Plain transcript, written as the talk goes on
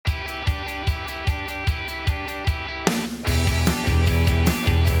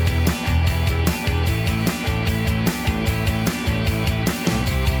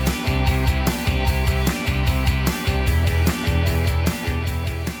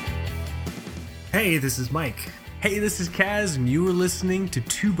Hey, this is Mike. Hey, this is Kaz, and you are listening to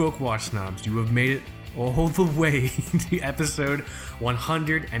Two Broke Watch Snobs. You have made it all the way to episode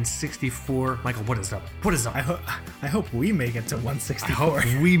 164. Michael, what is up? What is up? I hope we make it to 164. I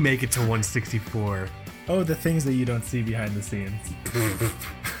hope we make it to 164. Oh, the things that you don't see behind the scenes.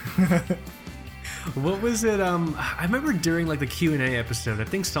 What was it? I remember during like the Q&A episode, I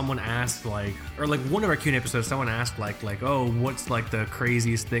think someone asked one of our Q&A episodes, someone asked oh, what's like the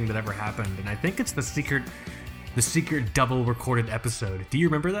craziest thing that ever happened? And I think it's the secret double recorded episode. Do you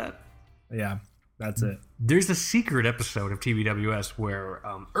remember that? Yeah, that's it. There's a secret episode of TBWS where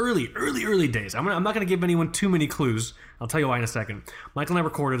early days. I'm not gonna give anyone too many clues. I'll tell you why in a second. Michael and I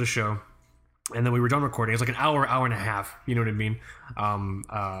recorded a show. And then we were done recording. It was like an hour and a half. You know what I mean? And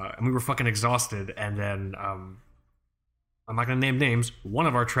we were fucking exhausted. And then I'm not gonna name names. One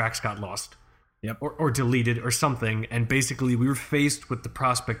of our tracks got lost, Yep. or deleted, or something. And basically, we were faced with the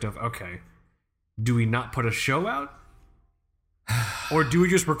prospect of, okay, do we not put a show out, or do we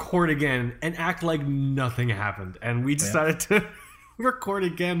just record again and act like nothing happened? And we decided to record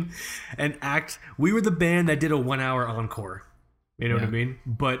again and act. We were the band that did a 1 hour encore. You know what I mean?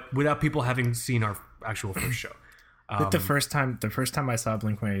 But without people having seen our actual first show. But the first time I saw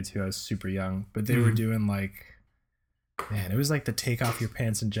Blink-182, I was super young. But they were doing it was like the Take Off Your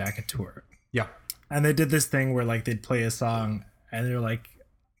Pants and Jacket tour. Yeah. And they did this thing where they'd play a song and they're like,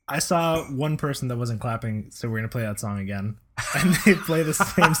 I saw one person that wasn't clapping, so we're gonna play that song again. And they play the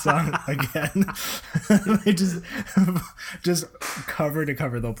same song again. They just cover to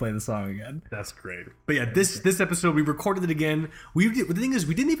cover, they'll play the song again. That's great. But yeah, this episode we recorded it again. The thing is,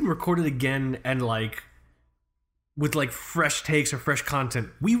 we didn't even record it again and with fresh takes or fresh content.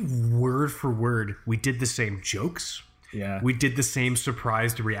 We word for word we did the same jokes. Yeah. We did the same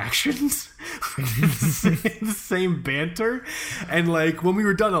surprised reactions. We did the same banter. And when we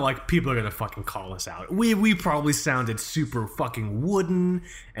were done, I'm like, people are gonna fucking call us out. We probably sounded super fucking wooden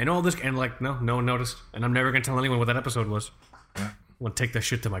and all this, and no one noticed. And I'm never gonna tell anyone what that episode was. Yeah. I'm gonna take that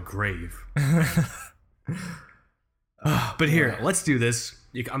shit to my grave. But here, let's do this.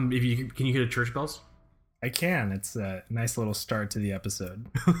 Can you hear the church bells? I can. It's a nice little start to the episode.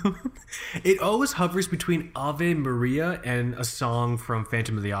 It always hovers between Ave Maria and a song from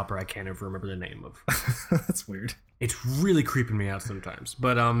Phantom of the Opera I can't ever remember the name of. That's weird. It's really creeping me out sometimes.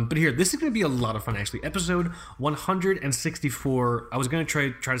 But here, this is going to be a lot of fun, actually. Episode 164. I was going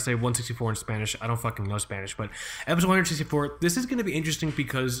to try to say 164 in Spanish. I don't fucking know Spanish. But episode 164, this is going to be interesting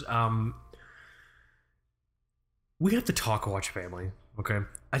because we have to talk Watch Family. Okay.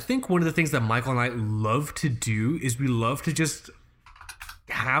 I think one of the things that Michael and I love to do is we love to just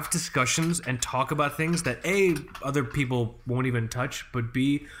have discussions and talk about things that A, other people won't even touch, but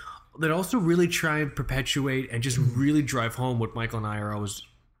B, that also really try and perpetuate and just really drive home what Michael and I are always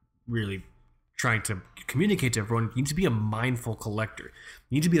really trying to communicate to everyone. You need to be a mindful collector.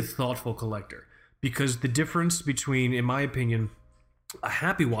 You need to be a thoughtful collector. Because the difference between, in my opinion, a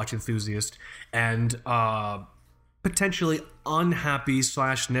happy watch enthusiast and potentially unhappy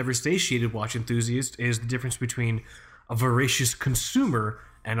 / never satiated watch enthusiast is the difference between a voracious consumer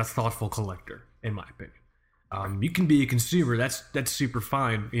and a thoughtful collector, in my opinion. You can be a consumer, that's super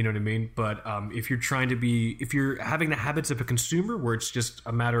fine, you know what I mean? But if you're having the habits of a consumer where it's just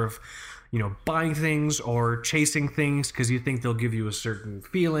a matter of, buying things or chasing things because you think they'll give you a certain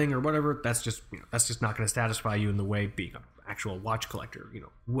feeling or whatever, that's just not going to satisfy you in the way being an actual watch collector,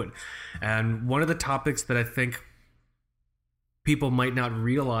 would. And one of the topics that I think people might not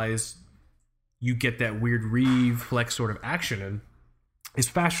realize you get that weird reflex sort of action in is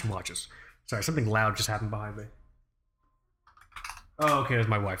fashion watches. Sorry, something loud just happened behind me. Oh, okay, that's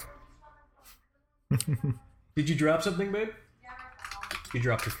my wife. Did you drop something, babe? Yeah. You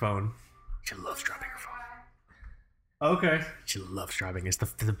dropped your phone. She loves dropping her phone. Okay. She loves dropping. It's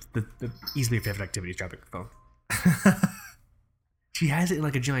the easily favorite activity is dropping her phone. She has it in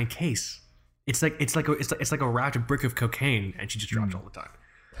a giant case. It's like a wrapped brick of cocaine, and she just drops all the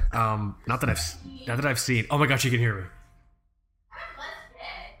time. Not that I've seen. Oh my god, she can hear me.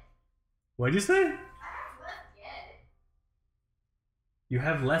 What'd you say? You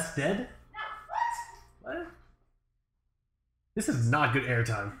have less dead? No, what? This is not good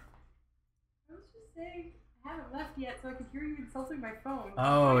airtime. I was just saying I haven't left yet, so I could hear you insulting my phone.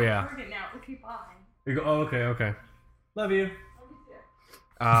 Oh yeah. I heard it now. Okay, bye. You go. Oh, okay. Love you.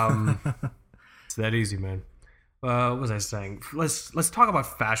 It's that easy, man. What was I saying? Let's talk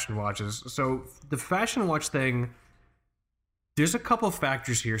about fashion watches. So the fashion watch thing, there's a couple of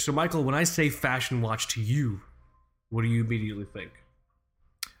factors here. So Michael, when I say fashion watch to you, what do you immediately think?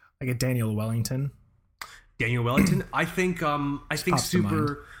 Like a Daniel Wellington. Daniel Wellington. I think pops to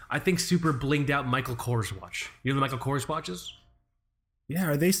mind. super blinged out Michael Kors watch. You know the Michael Kors watches? Yeah,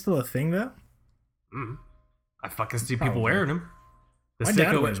 are they still a thing though? I fucking see people Probably. wearing them. The My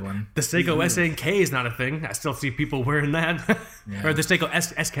dad wears one. The Seiko SNK is not a thing. I still see people wearing that. Yeah. Or the Seiko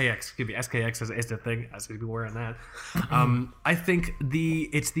SKX. Excuse me, SKX is the thing. I see people wearing that. I think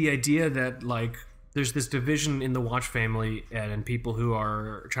it's the idea that like there's this division in the watch family and people who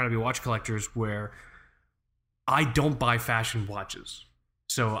are trying to be watch collectors where I don't buy fashion watches.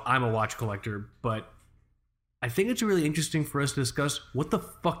 So I'm a watch collector, but I think it's really interesting for us to discuss what the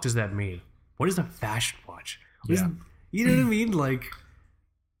fuck does that mean? What is a fashion watch? You know what I mean? Like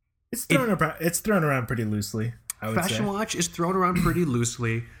It's thrown around pretty loosely, I would fashion say. watch is thrown around pretty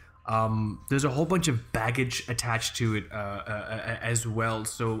loosely. There's a whole bunch of baggage attached to it as well.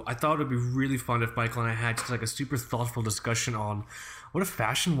 So I thought it would be really fun if Michael and I had just like a super thoughtful discussion on what a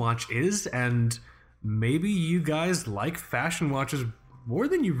fashion watch is, and maybe you guys like fashion watches more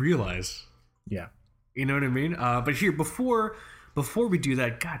than you realize. Yeah. You know what I mean? But here, before we do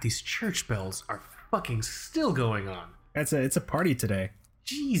that, God, these church bells are fucking still going on. It's a party today.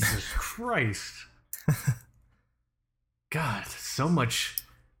 Jesus Christ. God, so much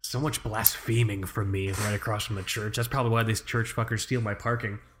blaspheming from me right across from the church. That's probably why these church fuckers steal my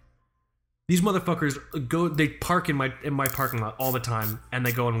parking. These motherfuckers they park in my parking lot all the time, and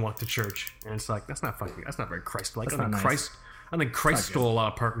they go and walk to church. And it's like, that's not very Christ-like. That's not nice. I think Christ stole a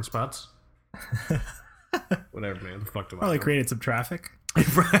lot of parking spots. Whatever, man. The fuck do I Probably know? created some traffic.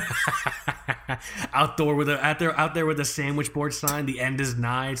 out there with a sandwich board sign. The end is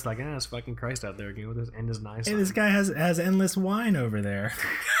nigh. It's like, it's fucking Christ out there again with this end is nigh Hey, sign. this guy has endless wine over there.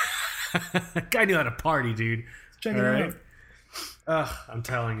 Guy knew how to party, dude. Check it All out. I'm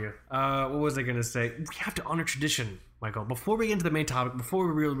telling you. What was I gonna say? We have to honor tradition, Michael. Before we get into the main topic, before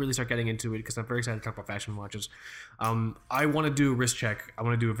we really start getting into it, because I'm very excited to talk about fashion watches. I want to do a wrist check. I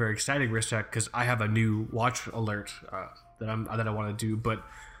want to do a very exciting wrist check because I have a new watch alert that I want to do. But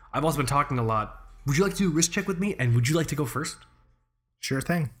I've also been talking a lot. Would you like to do a wrist check with me? And would you like to go first? Sure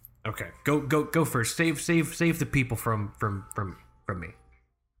thing. Okay, go first. Save the people from me.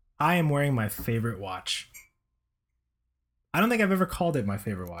 I am wearing my favorite watch. I don't think I've ever called it my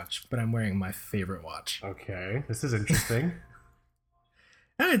favorite watch, but I'm wearing my favorite watch. Okay, this is interesting.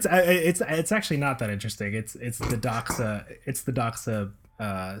 And it's actually not that interesting. It's the Doxa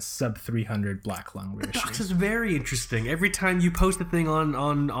sub 300 black lung reissue. This is very interesting. Every time you post a thing on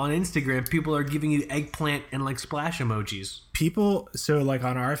Instagram, people are giving you eggplant and like splash emojis. People, so like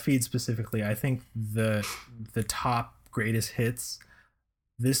on our feed specifically, I think the top greatest hits,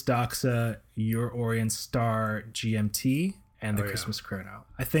 this Doxa, your Orient Star GMT, and the Christmas Chrono.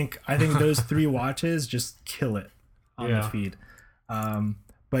 I think those three watches just kill it on the feed.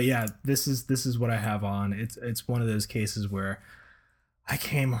 But yeah, this is what I have on. It's one of those cases where I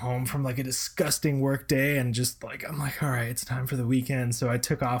came home from like a disgusting work day and just like I'm like, all right, it's time for the weekend. So I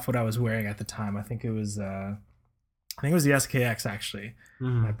took off what I was wearing at the time. I think it was the SKX actually.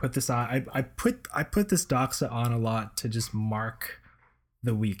 Mm-hmm. I put this on. I put this Doxa on a lot to just mark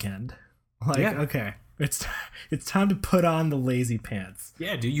the weekend. Like, okay, it's time to put on the lazy pants.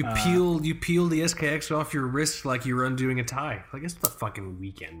 Yeah, dude, you peel the SKX off your wrist like you're undoing a tie. Like, it's the fucking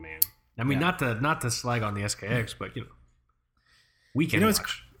weekend, man. I mean, not to slag on the SKX, but weekend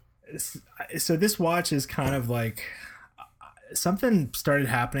watch. So this watch is kind of like something started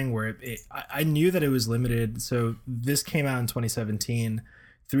happening where I knew that it was limited. So this came out in 2017,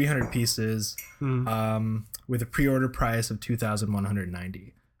 300 pieces, with a pre-order price of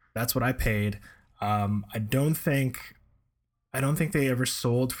 $2,190. That's what I paid. I don't think they ever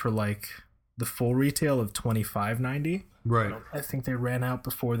sold for like the full retail of $2,590. Right. I think they ran out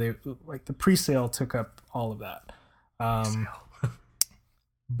before the pre-sale took up all of that.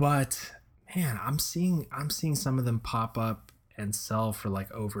 But man, I'm seeing some of them pop up and sell for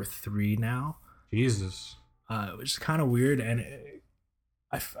like over $3 now. Jesus. Which is kind of weird, and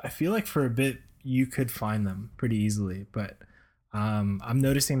I feel like for a bit you could find them pretty easily, but I'm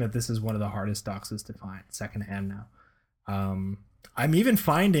noticing that this is one of the hardest Doxas to find secondhand now. I'm even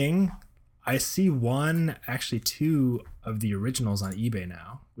finding, I see actually two of the originals on eBay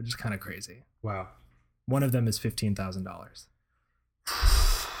now, which is kind of crazy. Wow. One of them is $15,000.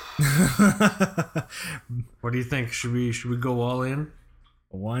 What do you think? Should we go all in?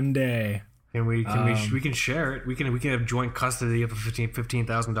 One day. We can share it. We can have joint custody of a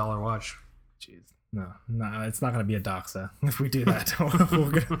 $15,000 watch. Jeez. No, it's not going to be a Doxa if we do that.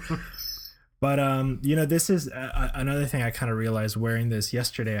 But this is another thing I kind of realized wearing this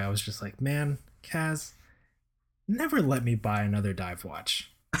yesterday. I was just like, man, Kaz, never let me buy another dive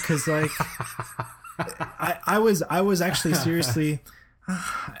watch, because like I was actually seriously.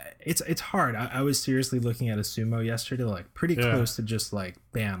 It's hard. I was seriously looking at a sumo yesterday, like pretty close to just like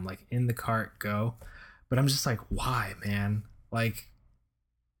bam, like in the cart, go. But I'm just like, why, man? Like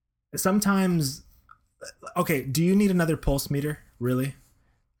sometimes, okay. Do you need another pulse meter? Really?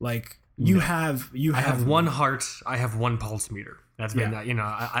 Like you have I have one heart. I have one pulse meter. That's been,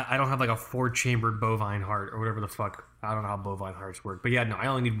 I don't have like a 4-chambered bovine heart or whatever the fuck. I don't know how bovine hearts work, but yeah, no, I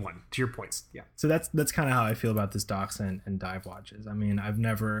only need one. To your points, yeah. So that's kind of how I feel about this Dachshund and dive watches. I mean, I've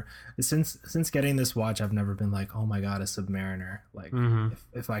never since getting this watch, I've never been like, oh my god, a Submariner. Like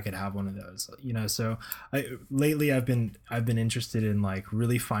if I could have one of those, So lately I've been interested in like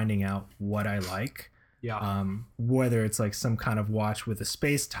really finding out what I like. Yeah. Whether it's like some kind of watch with a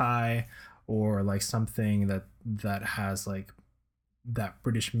space tie or like something that has like that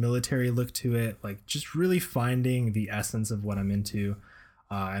British military look to it, like just really finding the essence of what I'm into.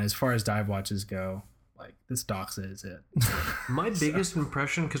 And as far as dive watches go, like this Doxa is it. My biggest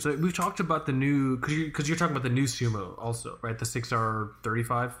impression, because we've talked about the new, because you're talking about the new Sumo also, right? The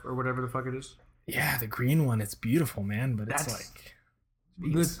 6R35 or whatever the fuck it is. Yeah, the green one, it's beautiful, man, but it's like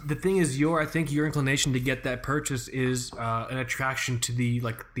the thing is, I think your inclination to get that purchase is an attraction to the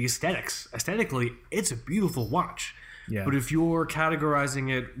aesthetics. Aesthetically, it's a beautiful watch. Yeah. But if you're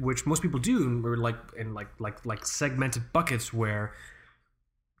categorizing it, which most people do, or like segmented buckets where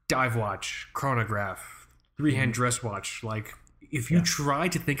dive watch, chronograph, 3-hand dress watch, like if you try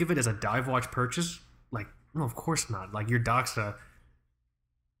to think of it as a dive watch purchase, like no, of course not. Like your Doxa's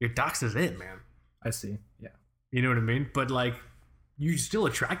it, man. I see. Yeah. You know what I mean? But like you're still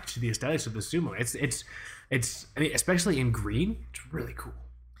attracted to the aesthetics of the Sumo. It's I mean, especially in green, it's really cool.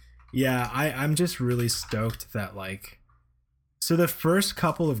 Yeah, I'm just really stoked that like, so the first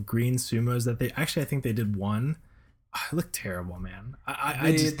couple of green Sumos that I think they did one, it looked terrible, man.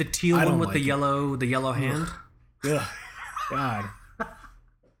 The teal one with the yellow hand. Ugh, God,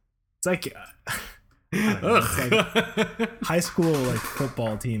 it's like, it's like high school like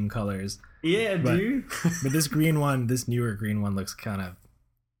football team colors. Yeah, dude. But this newer green one looks kind of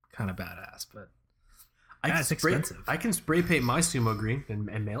badass, but. It's expensive. I can spray paint my Sumo green and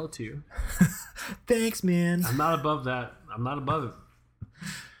mail it to you. Thanks, man. I'm not above that. I'm not above it.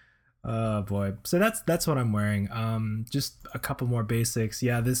 Oh boy. So that's what I'm wearing. Just a couple more basics.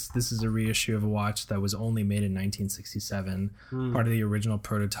 Yeah, this is a reissue of a watch that was only made in 1967. Part of the original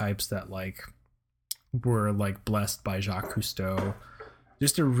prototypes that like were like blessed by Jacques Cousteau.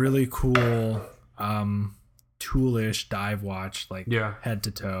 Just a really cool toolish dive watch, like head to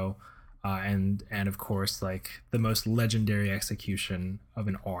toe. And of course, like the most legendary execution of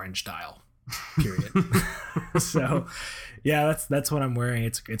an orange dial, period. So, yeah, that's what I'm wearing.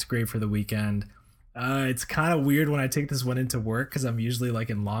 It's great for the weekend. It's kind of weird when I take this one into work because I'm usually like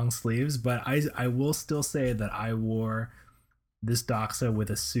in long sleeves, but I will still say that I wore this Doxa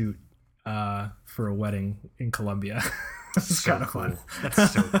with a suit for a wedding in Colombia. It's so kind of cool. fun.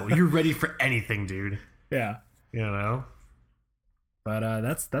 That's so cool. You're ready for anything, dude. Yeah. You know? But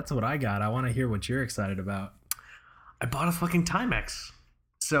that's what I got. I want to hear what you're excited about. I bought a fucking Timex.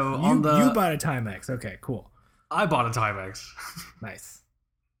 So you bought a Timex. Okay, cool. I bought a Timex. Nice.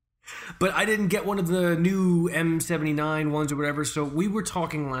 But I didn't get one of the new M79 ones or whatever. So we were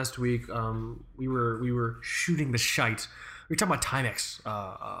talking last week. We were shooting the shite. We were talking about Timex.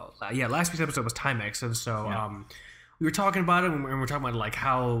 Last week's episode was Timex, and so we were talking about it, and we were talking about like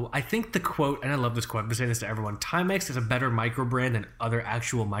how I think the quote, and I love this quote. I've been saying this to everyone. Timex is a better micro brand than other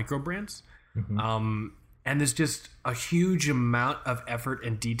actual micro brands. Mm-hmm. And there's just a huge amount of effort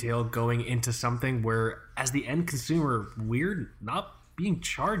and detail going into something where, as the end consumer, we're not being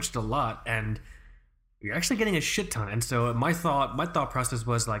charged a lot, and you're actually getting a shit ton. And so my thought process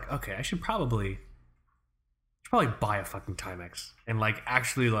was like, okay, I should probably buy a fucking Timex and like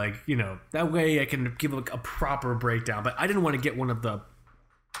actually like, you know, that way I can give like a proper breakdown. But I didn't want to get one of the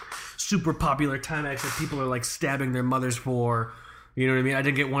super popular Timex that people are like stabbing their mothers for. You know what I mean? I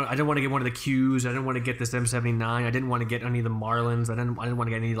didn't want to get one of the Qs. I didn't want to get this M79. I didn't want to get any of the Marlins. I didn't want to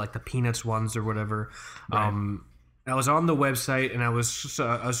get any like the Peanuts ones or whatever. Right. I was on the website and I was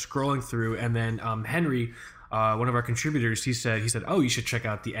scrolling through, and then Henry, one of our contributors, he said, "Oh, you should check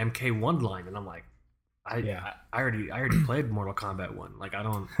out the MK1 line." And I'm like, I already played Mortal Kombat 1. Like, I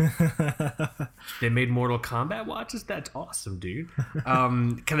don't. They made Mortal Kombat watches? That's awesome, dude.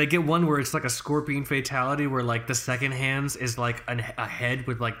 Can I get one where it's like a Scorpion fatality, where like the second hands is like a head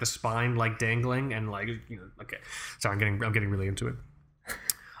with like the spine like dangling and like, you know? Okay, sorry, I'm getting really into it.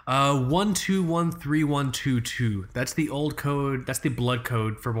 12131222. That's the old code. That's the blood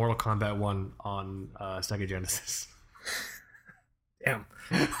code for Mortal Kombat 1 on Sega Genesis. Damn,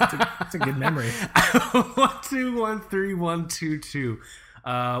 it's a good memory.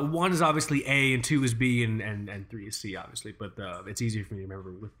 1213122. One is obviously A, and 2 is B, and 3 is C, obviously. But it's easier for me to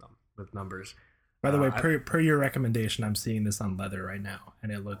remember with numbers. By the way, per your recommendation, I'm seeing this on leather right now,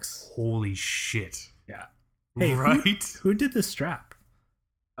 and it looks Holy shit! yeah. Hey, Right? Who did the strap?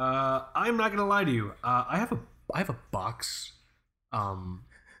 I'm not gonna lie to you. I have a box,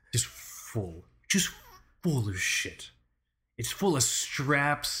 just full of shit. It's full of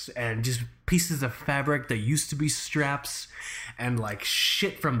straps and just pieces of fabric that used to be straps, and like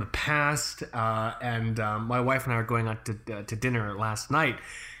shit from the past. And my wife and I were going out to dinner last night,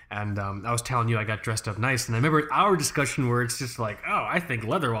 and I was telling you I got dressed up nice, and I remember our discussion where it's just like, oh, I think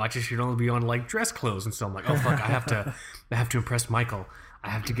leather watches should only be on like dress clothes, and so I'm like, oh fuck, I have to impress Michael. I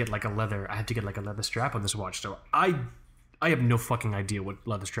have to get like a leather strap on this watch. So I have no fucking idea what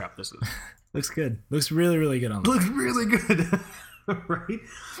leather strap this is. Looks good. Looks really, really good on. Looks really good, right?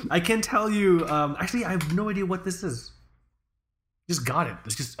 I can tell you. Actually, I have no idea what this is. Just got it.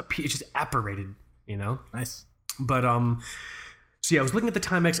 It's just apparated, you know. Nice. But so yeah, I was looking at the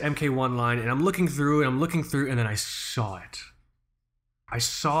Timex MK1 line, and I'm looking through, and then I saw it. I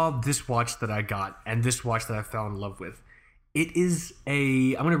saw this watch that I got, and this watch that I fell in love with. It is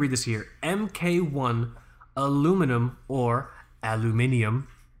I'm going to read this here. MK1 aluminum or aluminium,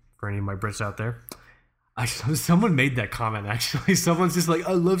 for any of my Brits out there. Someone made that comment, actually. Someone's just like,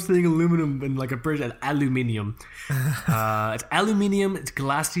 I love saying aluminum and like a British aluminium. It's aluminium, it's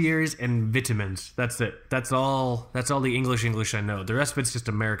glaciers, and vitamins. That's it. That's all the English I know. The rest of it's just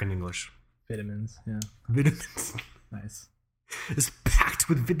American English. Vitamins, yeah. Vitamins. Nice. It's packed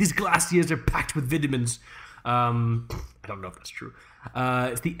with these glaciers are packed with vitamins. I don't know if that's true.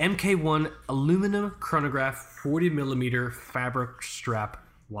 It's the MK1 aluminum chronograph 40mm fabric strap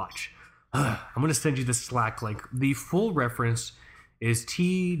watch. I'm going to send you the Slack link. The full reference is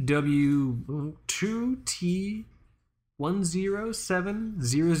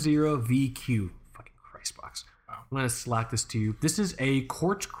TW2T10700VQ. Fucking Christ box. Wow. I'm going to Slack this to you. This is a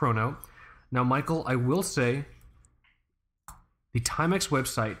quartz chrono. Now, Michael, I will say the Timex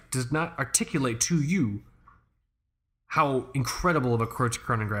website does not articulate to you how incredible of a quartz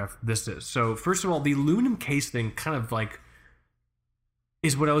chronograph this is. So, first of all, the aluminum case thing kind of like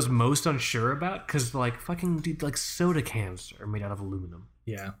is what I was most unsure about, because like fucking dude, like soda cans are made out of aluminum.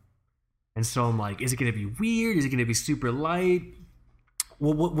 Yeah. And so I'm like, is it gonna be weird? Is it gonna be super light?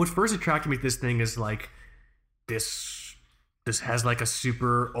 Well, what first attracted me to this thing is like this has like a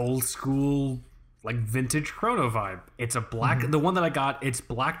super old school like vintage chrono vibe. It's a black the one that I got, it's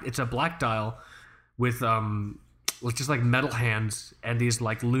black, it's a black dial with just like metal hands and these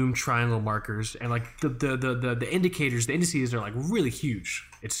like lume triangle markers, and like the indicators, the indices are like really huge.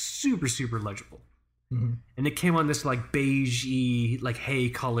 It's super, super legible. And it came on this like beige-y, like hay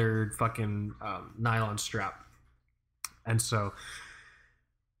colored fucking nylon strap. And so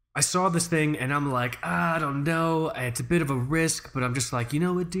I saw this thing and I'm like, I don't know, it's a bit of a risk, but I'm just like, you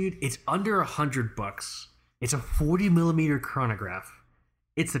know what, dude, it's under $100. It's a 40mm chronograph.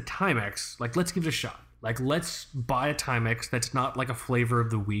 It's a Timex. Like, let's give it a shot. Like, let's buy a Timex that's not like a flavor of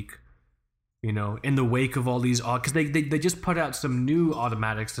the week, you know, in the wake of all these, because they just put out some new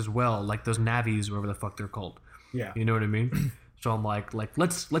automatics as well, like those Navis, whatever the fuck they're called. Yeah. You know what I mean? So I'm like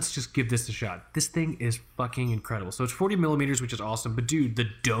let's just give this a shot. This thing is fucking incredible. So it's 40mm, which is awesome. But dude, the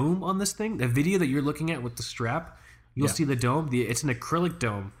dome on this thing, the video that you're looking at with the strap, you'll see the dome. It's an acrylic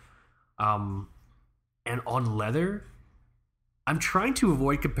dome, and on leather. I'm trying to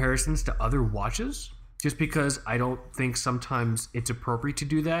avoid comparisons to other watches, just because I don't think sometimes it's appropriate to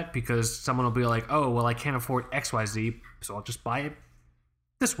do that, because someone will be like, oh, well, I can't afford XYZ, so I'll just buy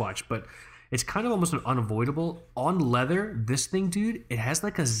this watch. But it's kind of almost an unavoidable. On leather, this thing, dude, it has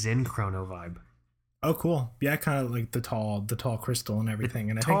like a Zen chrono vibe. Oh, cool. Yeah, kind of like the tall crystal and everything.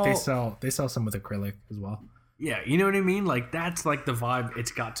 And I think they sell some with acrylic as well. Yeah, you know what I mean? Like, that's like the vibe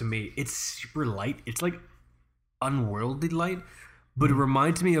it's got to me. It's super light. It's like unworldly light, but it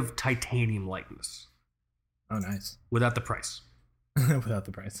reminds me of titanium lightness. Oh, nice. Without the price. Without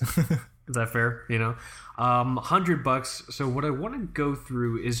the price. Is that fair? You know, $100. So what I want to go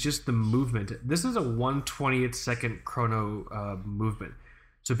through is just the movement. This is a 1/20th second chrono movement.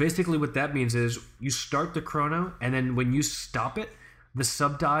 So basically what that means is you start the chrono, and then when you stop it, the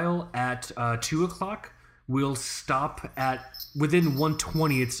subdial at 2 o'clock will stop at within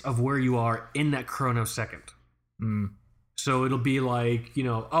 1/20th of where you are in that chrono second. So it'll be like, you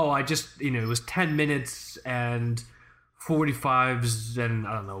know, oh, I just, you know, it was 10 minutes and 45s and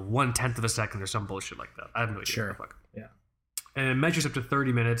I don't know, 1/10 of a second or some bullshit like that. I have no idea. Sure. Fuck. Yeah. and it measures up to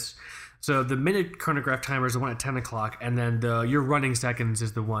 30 minutes. So the minute chronograph timer is the one at 10 o'clock, and then your running seconds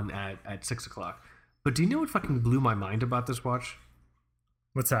is the one at 6 o'clock. But do you know what fucking blew my mind about this watch?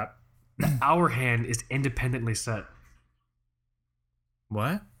 What's that? The hour hand is independently set.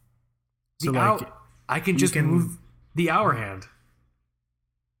 What? The I can just move the hour hand.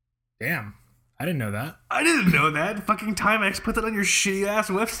 Damn. I didn't know that. I didn't know that. Fucking Timex put that on your shitty ass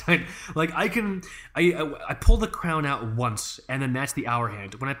website. Like I pull the crown out once, and then that's the hour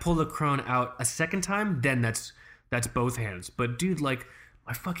hand. When I pull the crown out a second time, then that's both hands. But dude, like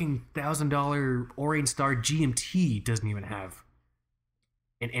my fucking $1,000 Orient Star GMT doesn't even have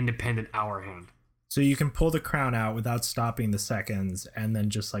an independent hour hand. So you can pull the crown out without stopping the seconds, and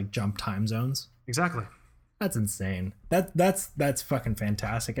then just like jump time zones. Exactly. That's insane. That's fucking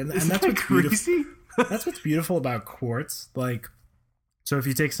fantastic, and that's that what's crazy. beautiful. That's what's beautiful about quartz. Like, so if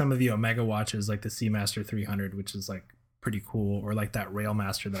you take some of the Omega watches, like the Seamaster 300, which is like pretty cool, or like that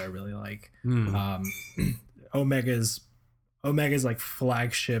Railmaster that I really like. Omega's like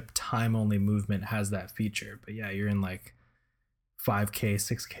flagship time only movement has that feature. But yeah, you're in like 5K,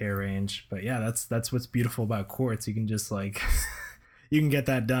 6K range. But yeah, that's what's beautiful about quartz. You can just like you can get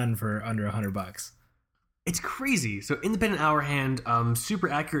that done for under $100. It's crazy. So independent hour hand, super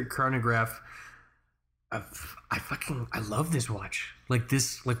accurate chronograph. I love this watch. Like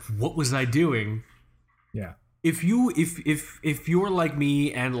this, like what was I doing? Yeah. If you're like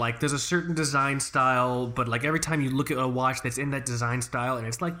me and like there's a certain design style, but like every time you look at a watch that's in that design style and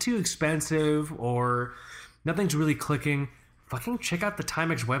it's like too expensive or nothing's really clicking, fucking check out the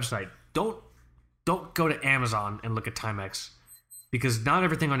Timex website. Don't go to Amazon and look at Timex. Because not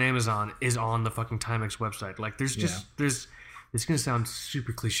everything on Amazon is on the fucking Timex website. Like, there's it's going to sound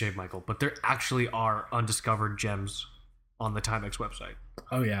super cliche, Michael, but there actually are undiscovered gems on the Timex website.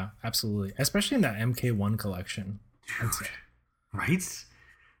 Oh, yeah, absolutely. Especially in that MK1 collection. Dude, right?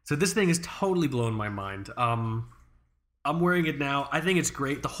 So this thing has totally blown my mind. I'm wearing it now. I think it's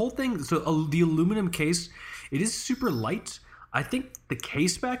great. The whole thing, so the aluminum case, it is super light. I think the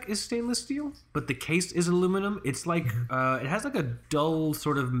case back is stainless steel, but the case is aluminum. It's like it has like a dull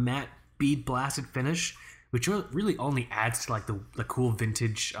sort of matte bead blasted finish, which really only adds to like the cool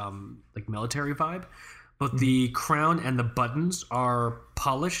vintage like military vibe. But the crown and the buttons are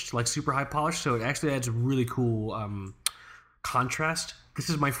polished, like super high polished, so it actually adds really cool contrast. This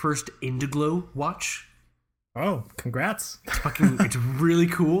is my first Indiglo watch. Oh, congrats! It's really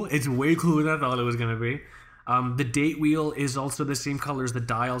cool. It's way cooler than I thought it was gonna be. The date wheel is also the same color as the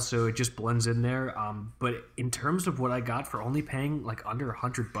dial, so it just blends in there. But in terms of what I got for only paying like under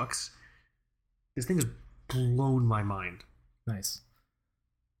 $100, this thing has blown my mind. Nice.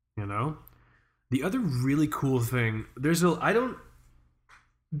 You know, the other really cool thing,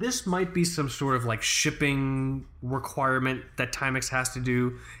 this might be some sort of like shipping requirement that Timex has to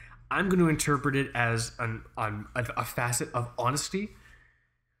do. I'm going to interpret it as a facet of honesty.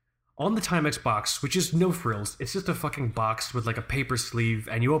 On the Timex box, which is no frills, it's just a fucking box with like a paper sleeve,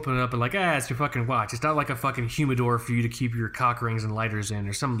 and you open it up and like, it's your fucking watch. It's not like a fucking humidor for you to keep your cock rings and lighters in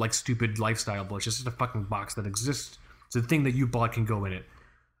or some like stupid lifestyle bullshit. It's just a fucking box that exists. So the thing that you bought can go in it,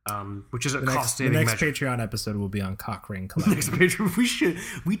 which is a cost-saving measure. The next Patreon episode will be on cock ring collection. Next Patreon,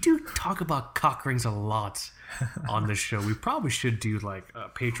 we do talk about cock rings a lot on this show. We probably should do like a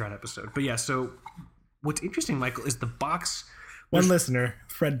Patreon episode. But yeah, so what's interesting, Michael, is the box. One listener,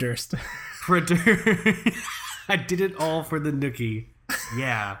 Fred Durst. I did it all for the nookie.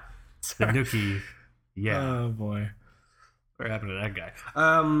 Yeah. The nookie. Yeah. Oh, boy. What happened to that guy?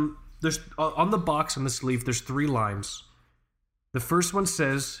 There's on the box on the sleeve, there's 3 lines. The first one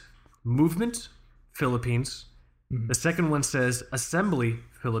says Movement, Philippines. Mm-hmm. The second one says Assembly,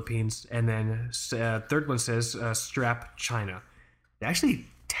 Philippines. And then third one says Strap, China. It actually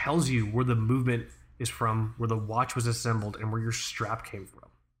tells you where the movement is from, where the watch was assembled, and where your strap came from.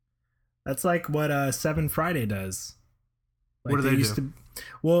 That's like what 7 Friday does. Like what do they do?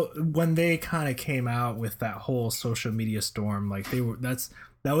 Well, when they kind of came out with that whole social media storm, like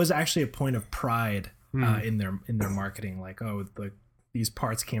that was actually a point of pride in their marketing. Like, these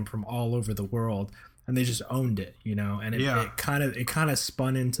parts came from all over the world, and they just owned it, you know. And it kind of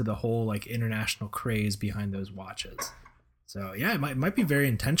spun into the whole like international craze behind those watches. So yeah, it might be very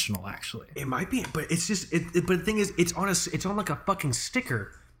intentional, actually. It might be, but it's just. But the thing is, it's on like a fucking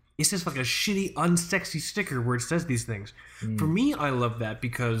sticker. It's just like a shitty, unsexy sticker where it says these things. For me, I love that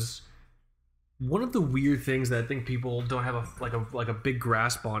because one of the weird things that I think people don't have a big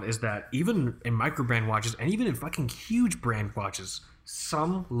grasp on is that even in micro brand watches and even in fucking huge brand watches,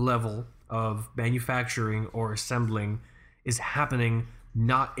 some level of manufacturing or assembling is happening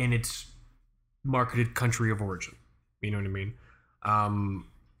not in its marketed country of origin. You know what I mean?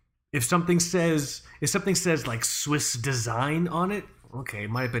 If something says like Swiss design on it, okay, it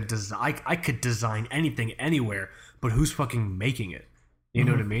might have been design. I could design anything anywhere, but who's fucking making it? You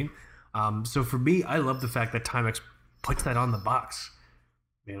know what I mean? So for me, I love the fact that Timex puts that on the box.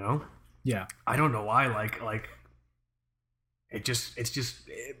 You know? Yeah. I don't know why. Like it's just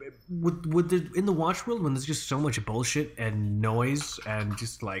in the watch world when there's just so much bullshit and noise and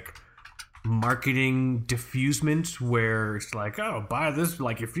just like marketing diffusement where it's like, oh, buy this,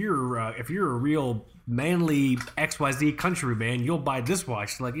 like if you're a real manly XYZ countryman, you'll buy this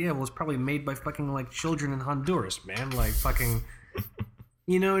watch. Like, yeah, well, it's probably made by fucking like children in Honduras, man. Like fucking,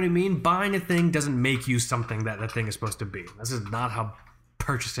 you know what I mean? Buying a thing doesn't make you something that thing is supposed to be. This is not how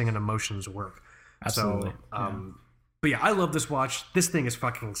purchasing and emotions work. Absolutely. So, but yeah, I love this watch. This thing is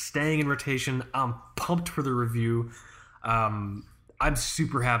fucking staying in rotation. I'm pumped for the review. I'm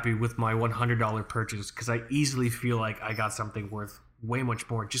super happy with my $100 purchase because I easily feel like I got something worth way much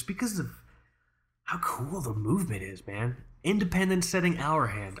more just because of how cool the movement is, man. Independent setting hour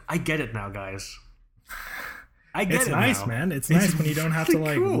hand. I get it now, guys. I get It's it nice, now. man. It's nice when you don't have to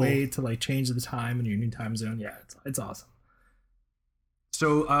like cool. wait to like change the time in your new time zone. Yeah, it's awesome.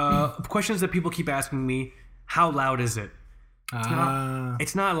 So, questions that people keep asking me: how loud is it?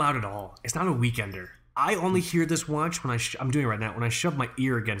 It's not loud at all. It's not a weekender. I only hear this watch when I'm doing it right now when I shove my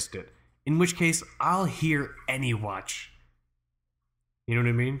ear against it. In which case, I'll hear any watch. You know what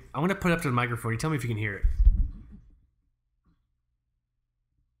I mean? I'm gonna put it up to the microphone. You tell me if you can hear it.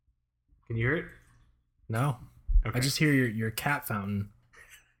 Can you hear it? No, Okay. I just hear your cat fountain.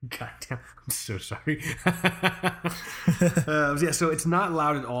 God damn, I'm so sorry. Yeah, so it's not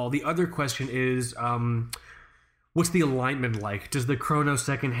loud at all. The other question is, what's the alignment like? Does the chrono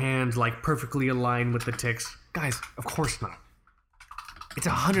second hand like perfectly align with the ticks? Guys, of course not. It's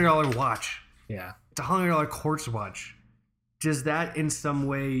 $100 watch. Yeah. It's $100 quartz watch. Does that in some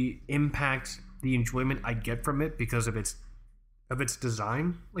way impact the enjoyment I get from it because of its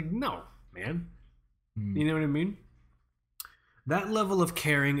design? Like, no, man. You know what I mean? That level of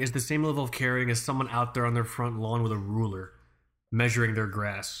caring is the same level of caring as someone out there on their front lawn with a ruler measuring their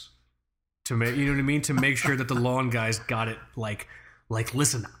grass. To make, you know what I mean? To make sure that the lawn guys got it like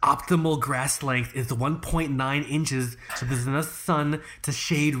listen, optimal grass length is 1.9 inches, so there's enough sun to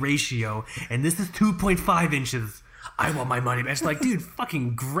shade ratio, and this is 2.5 inches. I want my money back. It's like, dude,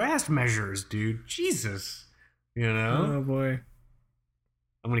 fucking grass measures, dude. Jesus. You know? Oh boy.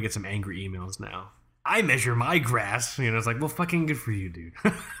 I'm gonna get some angry emails now. I measure my grass. You know, it's like, well, fucking good for you, dude.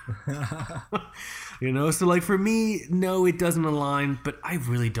 You know, so like for me, no, it doesn't align, but I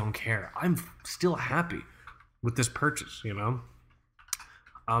really don't care. I'm still happy with this purchase, you know?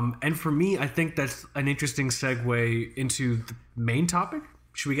 And for me, I think that's an interesting segue into the main topic.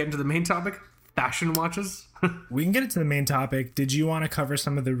 Should we get into the main topic? Fashion watches? We can get into the main topic. Did you want to cover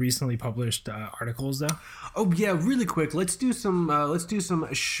some of the recently published articles though? Oh yeah, really quick. Let's do some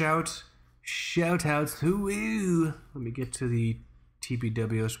shout outs. Ooh, let me get to the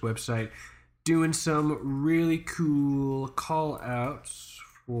TPWS website. Doing some really cool call outs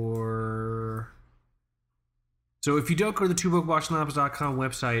for. So if you don't go to the twobrokeWatchSnobs.com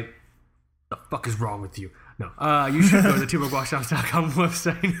website, the fuck is wrong with you? No, you should go to the twobrokeWatchSnobs.com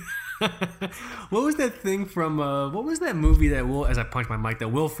website. What was that thing from? What was that movie that as I punch my mic, that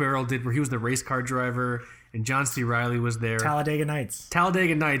Will Ferrell did, where he was the race car driver and John C. Reilly was there? Talladega Nights.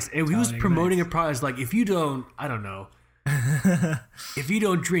 Talladega Nights, and he was promoting a product like, if you don't, I don't know. If you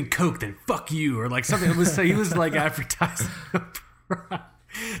don't drink Coke, then fuck you, or like something. He was like advertising.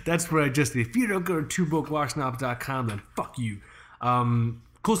 That's what I just did. If you don't go to twobrokeWatchSnobs.com, then fuck you.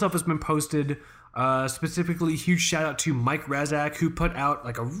 Cool stuff has been posted. Specifically, huge shout out to Mike Razak, who put out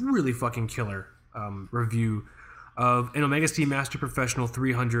like a really fucking killer review of an Omega Seamaster Professional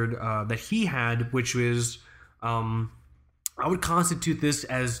 300 that he had, which was I would constitute this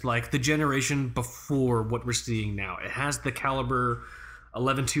as like the generation before what we're seeing now. It has the caliber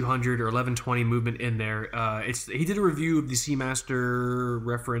 11200 or 1120 movement in there. He did a review of the Seamaster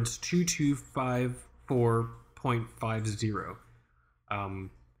reference 2254.50.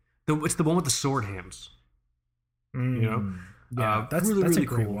 It's the one with the sword hands. You know? Yeah, that's really a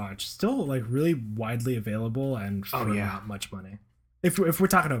great cool watch. Still like really widely available and for not much money. If we're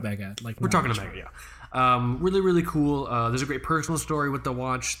talking Omega, like we're talking Omega, yeah. Really, really cool. There's a great personal story with the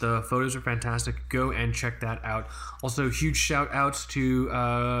watch. The photos are fantastic. Go and check that out. Also, huge shout outs to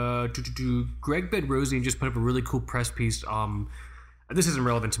Greg Bedrosian. Just put up a really cool press piece. This isn't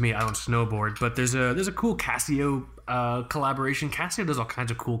relevant to me. I don't snowboard, but there's a cool Casio collaboration. Casio does all kinds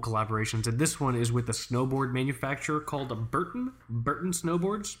of cool collaborations, and this one is with a snowboard manufacturer called Burton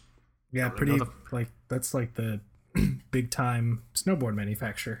Snowboards. Yeah, pretty like that's like the big time snowboard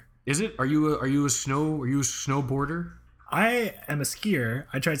manufacturer. Is it? Are you a snowboarder? I am a skier.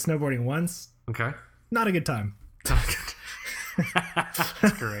 I tried snowboarding once. Okay. Not a good time. That's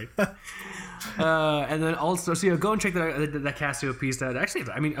great. And then also, so go and check that Casio piece. That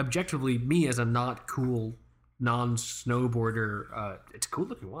actually, I mean, objectively, me as a not cool non-snowboarder, it's a cool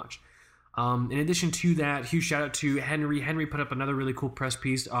looking watch. In addition to that, huge shout out to Henry. Henry put up another really cool press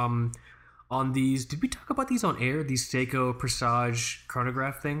piece on these. Did we talk about these on air? These Seiko Presage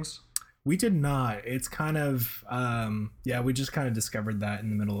chronograph things? We did not. It's kind of we just kind of discovered that in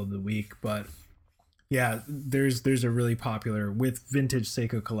the middle of the week. But yeah, there's a really popular with vintage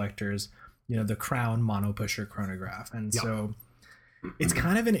Seiko collectors, the Crown mono pusher chronograph. And so it's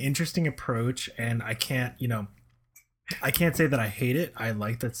kind of an interesting approach, and I can't say that I hate it. I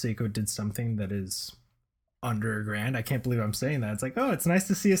like that Seiko did something that is under $1,000. I can't believe I'm saying that. It's like, oh, it's nice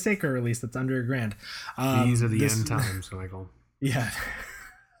to see a Seiko release that's under $1,000. These are the end times, Michael. Yeah.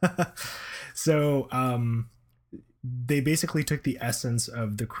 So they basically took the essence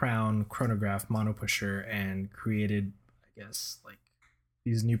of the Crown chronograph mono pusher and created, I guess, like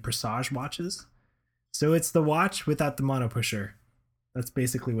these new Presage watches. So it's the watch without the mono pusher. That's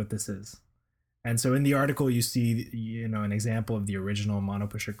basically what this is. And so in the article, you see, an example of the original mono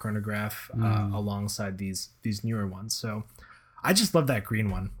pusher chronograph alongside these newer ones. So I just love that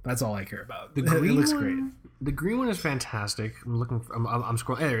green one. That's all I care about. The green it looks one, great. The green one is fantastic. I'm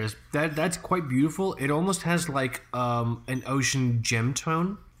scrolling. There it is. That's quite beautiful. It almost has like an ocean gem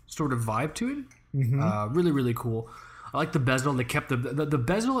tone sort of vibe to it. Mm-hmm. Really, really cool. I like the bezel. They kept the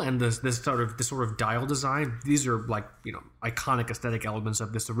bezel and this sort of dial design. These are like iconic aesthetic elements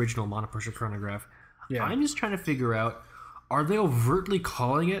of this original mono pusher chronograph. Yeah. I'm just trying to figure out, are they overtly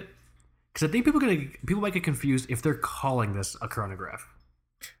calling it? Because I think people might get confused if they're calling this a chronograph.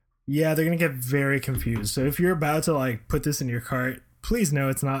 Yeah, they're gonna get very confused. So if you're about to like put this in your cart, please know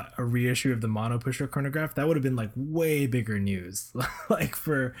it's not a reissue of the mono pusher chronograph. That would have been like way bigger news. Like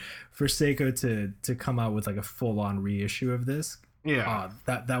for Seiko to come out with like a full on reissue of this. Yeah,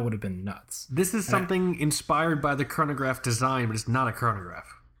 that would have been nuts. This is something inspired by the chronograph design, but it's not a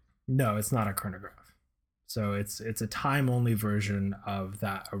chronograph. No, it's not a chronograph. So it's a time only version of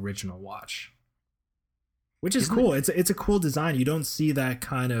that original watch, which is cool. It's a cool design. You don't see that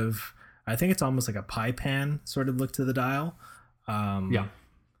kind of. I think it's almost like a pie pan sort of look to the dial. Yeah.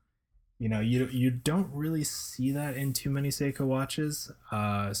 You don't really see that in too many Seiko watches.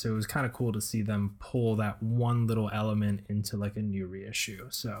 So it was kind of cool to see them pull that one little element into like a new reissue.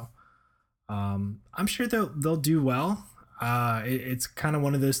 So I'm sure they'll do well. It's kind of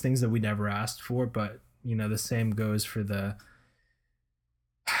one of those things that we never asked for, but the same goes for the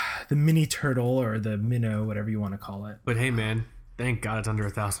mini turtle or the minnow, whatever you want to call it. But hey, man, thank God it's under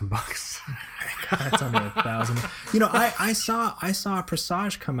 $1,000. God, it's under $1,000. I saw a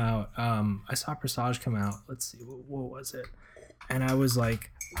Presage come out. Let's see, what was it? And I was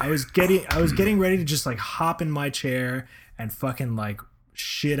like, I was getting ready to just like hop in my chair and fucking like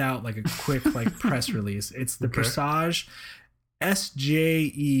shit out like a quick like press release. It's the Presage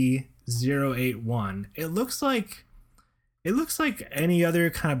SJE081. It looks like any other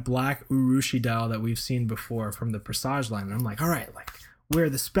kind of black urushi dial that we've seen before from the Presage line. And I'm like, all right, like, where are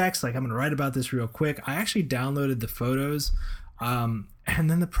the specs? Like, I'm gonna write about this real quick. I actually downloaded the photos, and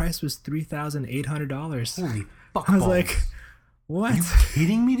then the price was $3,800. Holy fuck! I was like, what? Are you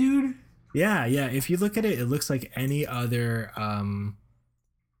kidding me, dude? Yeah. If you look at it, it looks like any other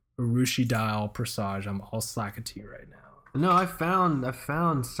urushi dial Presage. I'm all slacking to you right now. No, I found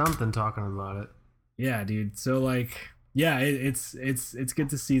something talking about it. Yeah, dude. So like, yeah, it's good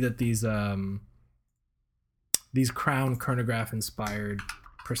to see that these Crown chronograph inspired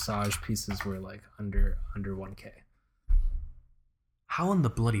Presage pieces were like under $1,000. How in the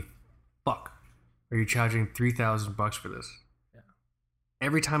bloody fuck are you charging $3,000 for this? Yeah.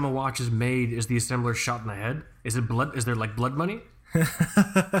 Every time a watch is made, is the assembler shot in the head? Is it blood? Is there like blood money?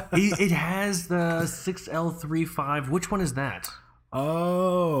 It has the 6L35. Which one is that?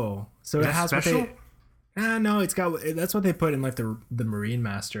 Oh, so Is it that has special? what they. No, it's got. That's what they put in like the Marine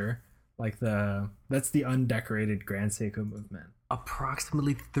Master, like that's the undecorated Grand Seiko movement.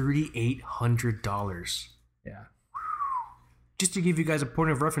 Approximately $3,800. Yeah. Just to give you guys a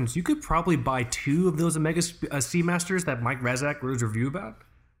point of reference, you could probably buy 2 of those Omega Seamasters that Mike Razak wrote his review about.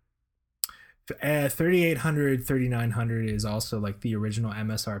 3,800, 3,900 is also like the original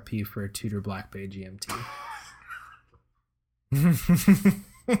MSRP for a Tudor Black Bay GMT.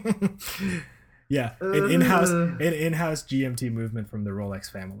 Yeah, an in-house GMT movement from the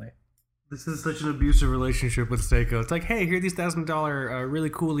Rolex family. This is such an abusive relationship with Seiko. It's like, hey, here are these $1,000 really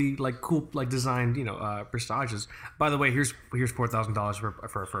cool designed, Versages. By the way, here's $4,000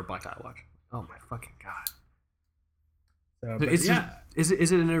 for a black tie watch. Oh my fucking god! Is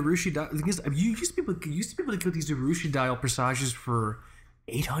it an Urushi dial? Because you used to be able to get these Urushi dial Versages for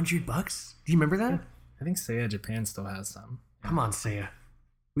 $800. Do you remember that? I think Seiya Japan still has some. Come on, Seiya.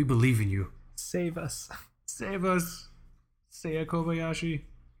 We believe in you. Save us. Save us, Seiya Kobayashi.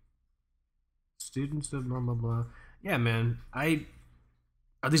 Students of blah blah blah. Yeah, man.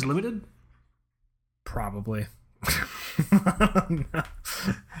 Are these limited? Probably.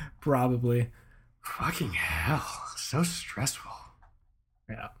 Probably. Fucking hell. So stressful.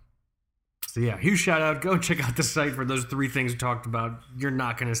 Yeah. So yeah, huge shout out. Go check out the site for those 3 things we talked about. You're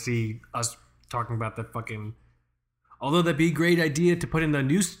not gonna see us talking about the fucking. Although that'd be a great idea to put in the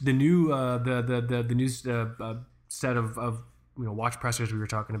new set of watch pressers we were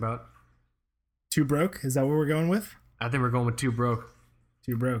talking about. Too broke? Is that what we're going with? I think we're going with Too Broke.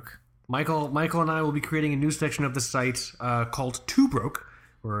 Too broke. Michael and I will be creating a new section of the site called Too Broke,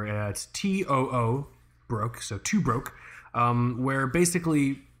 where it's TOO broke, so Too Broke, where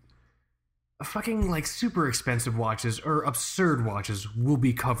basically fucking like super expensive watches or absurd watches will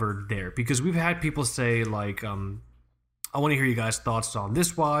be covered there, because we've had people say like, I want to hear you guys' thoughts on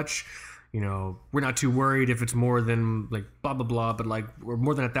this watch. We're not too worried if it's more than like blah blah blah, but like we're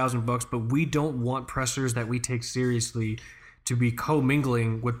more than $1,000. But we don't want pressers that we take seriously to be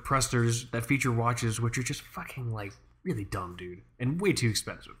commingling with pressers that feature watches which are just fucking like really dumb, dude, and way too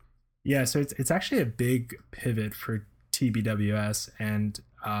expensive. Yeah, so it's actually a big pivot for TBWS, and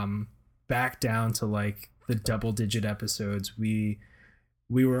back down to like the double-digit episodes, we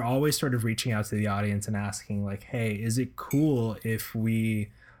were always sort of reaching out to the audience and asking like, hey, is it cool if we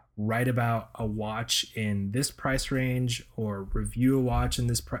write about a watch in this price range or review a watch in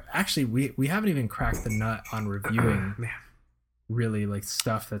this price? Actually, we haven't even cracked the nut on reviewing really like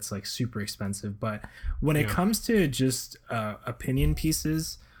stuff that's like super expensive. But when it comes to just opinion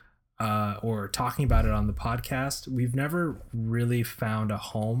pieces or talking about it on the podcast, we've never really found a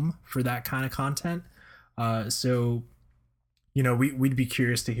home for that kind of content. So we'd be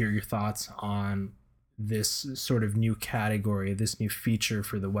curious to hear your thoughts on this sort of new category, this new feature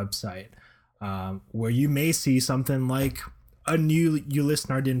for the website, where you may see something like a new Ulysse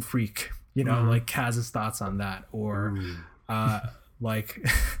Nardin Freak, like Kaz's thoughts on that, or like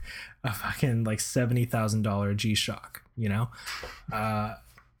a fucking like $70,000 G-Shock,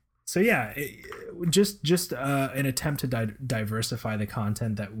 so yeah, just an attempt to diversify the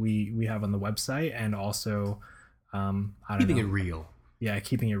content that we have on the website, and also keeping it real. Yeah,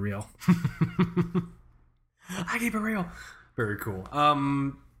 keeping it real. I keep it real. Very cool.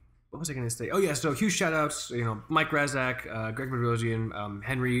 What was I going to say? Oh yeah, so huge shout outs, Mike Razak, Greg Bedrosian,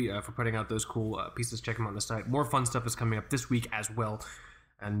 Henry for putting out those cool pieces. Check them out on the site. More fun stuff is coming up this week as well.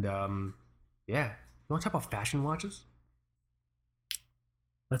 And yeah, you want to talk about fashion watches?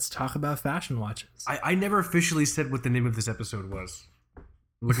 Let's talk about fashion watches. I never officially said what the name of this episode was.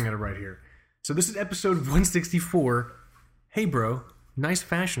 I'm looking at it right here. So this is episode 164. Hey bro, nice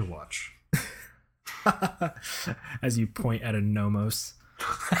fashion watch. As you point at a Nomos.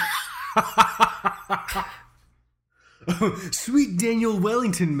 Sweet Daniel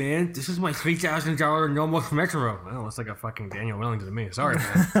Wellington, man. This is my $3,000 Nomos Metro. Well, it's like a fucking Daniel Wellington to me. Sorry,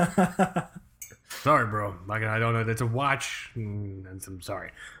 man. Sorry, bro. Like, I don't know. It's a watch. And I'm sorry.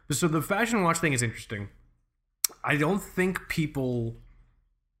 So the fashion watch thing is interesting. I don't think people...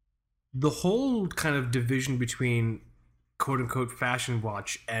 The whole kind of division between quote-unquote fashion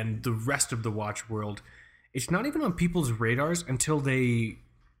watch and the rest of the watch world, it's not even on people's radars until they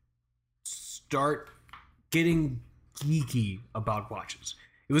start getting geeky about watches.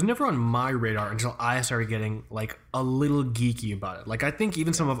 It was never on my radar until I started getting like a little geeky about it. Like I think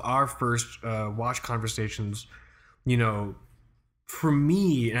even some of our first watch conversations, for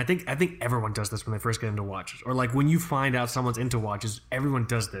me, and I think everyone does this when they first get into watches, or like when you find out someone's into watches, everyone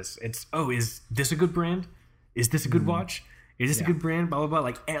does this. It's, oh, is this a good brand? Is this a good watch? Is this a good brand? Blah blah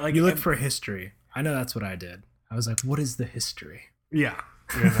blah. Like you look for history. I know that's what I did. I was like, what is the history? Yeah,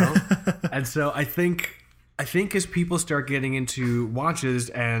 and so I think as people start getting into watches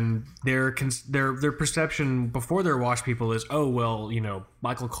and their perception before they're watch people is, oh well,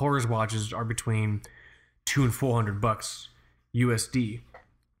 Michael Kors watches are between $200 and $400 USD.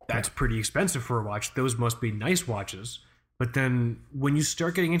 That's pretty expensive for a watch. Those must be nice watches. But then when you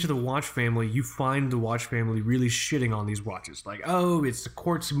start getting into the watch family, you find the watch family really shitting on these watches. Like, oh, it's the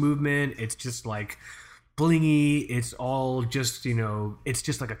quartz movement. It's just like blingy. It's all just, it's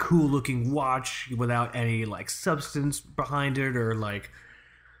just like a cool looking watch without any like substance behind it, or like,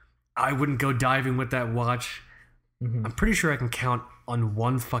 I wouldn't go diving with that watch. I'm pretty sure I can count on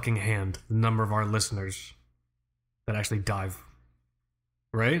one fucking hand the number of our listeners that actually dive.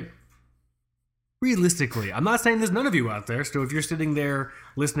 Right? Realistically, I'm not saying there's none of you out there, so if you're sitting there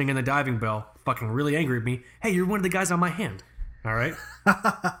listening in the diving bell, fucking really angry at me, hey, you're one of the guys on my hand. All right?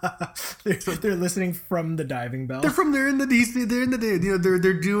 they're listening from the diving bell. They're in the DC,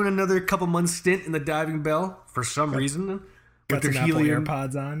 they're doing another couple months stint in the diving bell for some reason. Got With some their Apple helium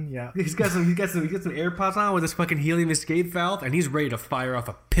AirPods on. Yeah. He's got some AirPods on with his fucking helium escape valve, and he's ready to fire off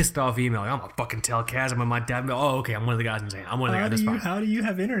a pissed off email. I'm gonna fucking tell Kaz I'm on my diving bell. Oh, okay, I'm one of the guys insane. I'm one of the guys. How do you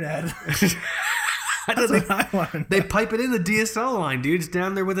have internet? That's what I want. They pipe it in the DSL line, dude. It's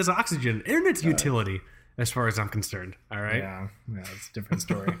down there with his oxygen. Internet's utility, as far as I'm concerned. All right. Yeah, it's a different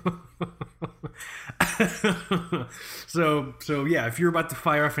story. So yeah, if you're about to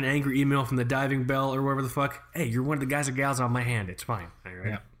fire off an angry email from the diving bell or whatever the fuck, hey, you're one of the guys or gals on my hand. It's fine. All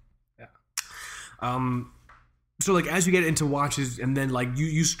right. Yeah. So like as you get into watches, and then like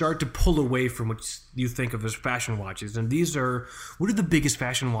you start to pull away from what you think of as fashion watches, and these are what are the biggest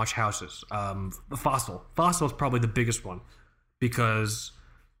fashion watch houses? Fossil is probably the biggest one, because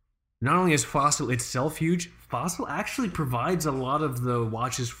not only is Fossil itself huge, Fossil actually provides a lot of the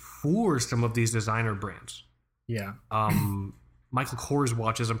watches for some of these designer brands. Yeah. Michael Kors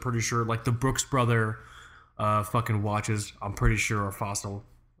watches, I'm pretty sure, like the Brooks Brother fucking watches, I'm pretty sure are Fossil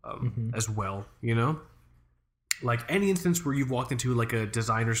as well, you know? Like any instance where you've walked into like a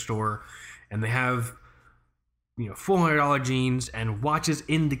designer store and they have, you know, $400 jeans and watches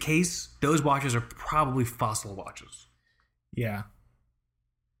in the case, those watches are probably Fossil watches. Yeah.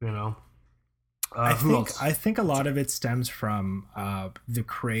 You know? I think a lot of it stems from the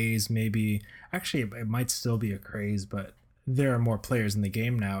craze. Maybe actually it might still be a craze, but there are more players in the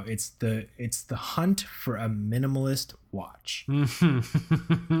game now. It's the hunt for a minimalist watch.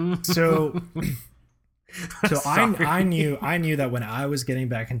 So I knew that when I was getting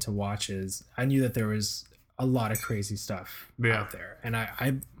back into watches, I knew that there was a lot of crazy stuff out there, and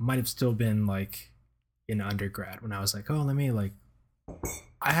I might have still been like in undergrad when I was like, oh, let me like.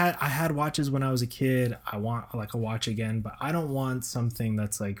 I had watches when I was a kid. I want like a watch again, but I don't want something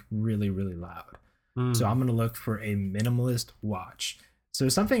that's like really, really loud. So I'm gonna look for a minimalist watch. So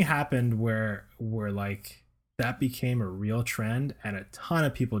something happened where like that became a real trend, and a ton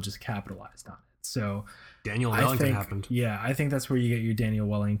of people just capitalized on it. So Daniel Wellington happened. Yeah, I think that's where you get your Daniel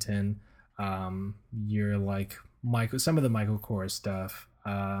Wellington. Your like some of the Michael Kors stuff.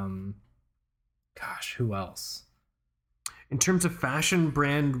 Gosh, who else? In terms of fashion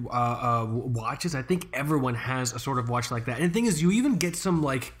brand watches, I think everyone has a sort of watch like that. And the thing is, you even get some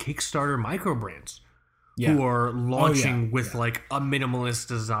like Kickstarter micro brands who are launching with like a minimalist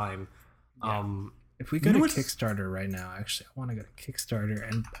design. Yeah. If we go to Kickstarter right now, actually, I want to go to Kickstarter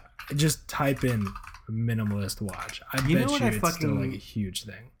and just type in minimalist watch. I bet you it's still like a huge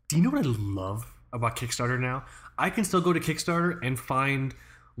thing. Do you know what I love about Kickstarter now? I can still go to Kickstarter and find...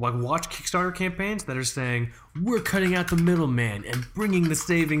 like watch Kickstarter campaigns that are saying we're cutting out the middleman and bringing the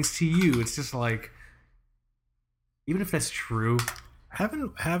savings to you. It's just like, even if that's true,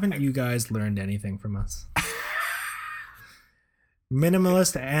 haven't you guys learned anything from us?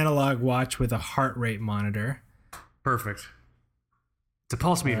 Minimalist analog watch with a heart rate monitor. Perfect. It's a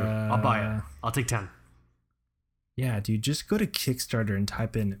pulse meter. I'll buy it. I'll take 10. Yeah, dude, just go to Kickstarter and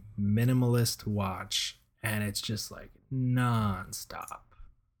type in minimalist watch, and it's just like non-stop.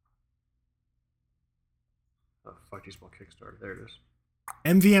 Oh, fuck, you smell Kickstarter. There it is.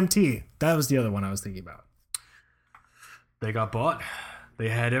 MVMT. That was the other one I was thinking about. They got bought. They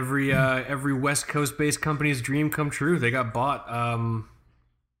had every West Coast based company's dream come true. They got bought.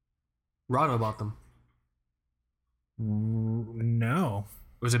 Rado bought them. No.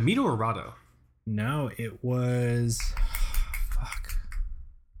 Was it Mito or Rado? No, it was. Fuck.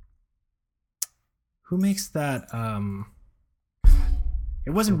 Who makes that? It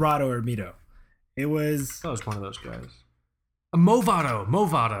wasn't Rado or Mito. It was. That was one of those guys. Movado.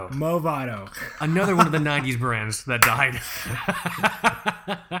 Another one of the 90s brands that died.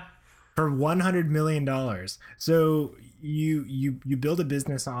 For $100 million. So you build a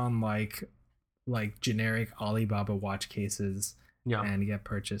business on like generic Alibaba watch cases and get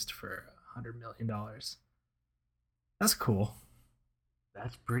purchased for $100 million. That's cool.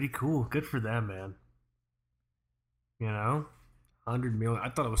 That's pretty cool. Good for them, man. You know? 100 million. I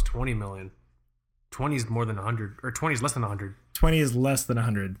thought it was 20 million. 20 is more than 100, or 20 is less than 100. 20 is less than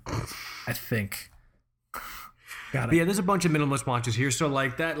 100, I think. Got it. But yeah, there's a bunch of minimalist watches here. So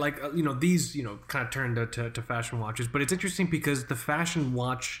like that, like, these, kind of turned to fashion watches. But it's interesting because the fashion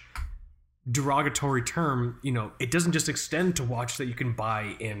watch derogatory term, it doesn't just extend to watch that you can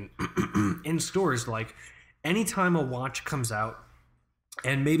buy in in stores. Like anytime a watch comes out,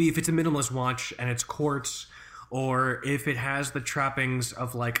 and maybe if it's a minimalist watch and it's quartz, or if it has the trappings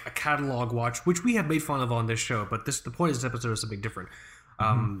of like a catalog watch, which we have made fun of on this show, but the point of this episode is something different.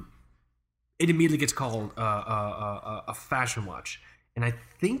 It immediately gets called a fashion watch, and I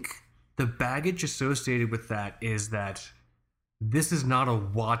think the baggage associated with that is that this is not a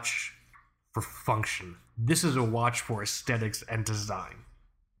watch for function. This is a watch for aesthetics and design.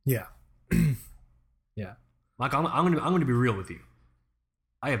 Yeah. Yeah. Like I'm gonna be real with you.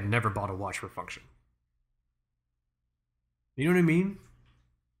 I have never bought a watch for function. You know what I mean?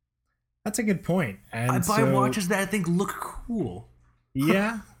 That's a good point. And I buy watches that I think look cool.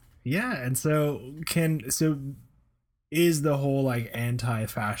 Yeah. Yeah. And so is the whole like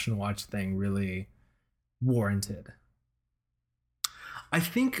anti-fashion watch thing really warranted? I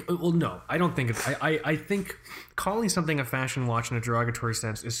think, well, no, I don't think it's, I think calling something a fashion watch in a derogatory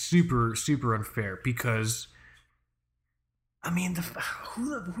sense is super, super unfair because, I mean,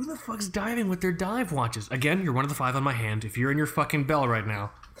 who the fuck's diving with their dive watches? Again, you're one of the 5 on my hand. If you're in your fucking bell right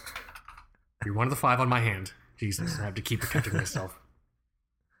now, you're one of the 5 on my hand. Jesus, I have to keep protecting myself.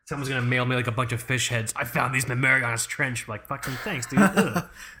 Someone's gonna mail me like a bunch of fish heads. I found these in the Marianas Trench. Like, fucking thanks, dude.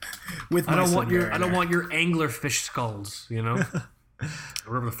 With I don't want your angler fish skulls,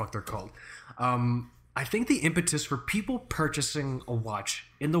 whatever the fuck they're called. I think the impetus for people purchasing a watch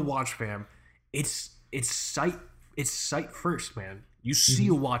in the watch fam, it's sight first, man. You see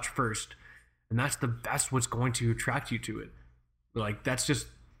a watch first, and that's what's going to attract you to it. Like that's just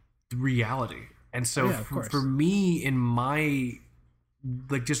the reality. And so for me, in my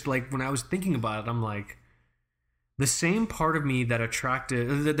just like when I was thinking about it, I'm like, the same part of me that attracted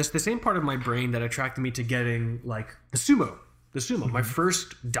the same part of my brain that attracted me to getting like the Sumo, my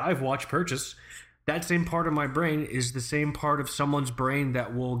first dive watch purchase. That same part of my brain is the same part of someone's brain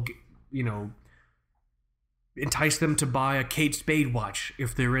that will, entice them to buy a Kate Spade watch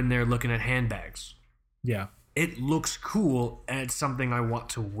if they're in there looking at handbags. Yeah. It looks cool and it's something I want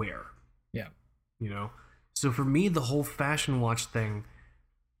to wear. Yeah. So for me, the whole fashion watch thing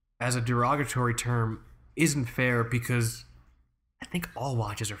as a derogatory term isn't fair because I think all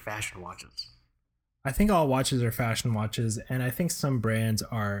watches are fashion watches. I think all watches are fashion watches, and I think some brands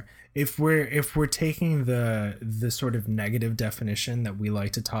are. If we're taking the sort of negative definition that we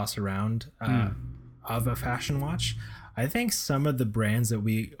like to toss around of a fashion watch, I think some of the brands that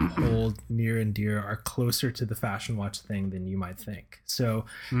we hold near and dear are closer to the fashion watch thing than you might think. So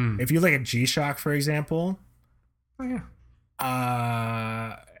if you look at G-Shock, for example, and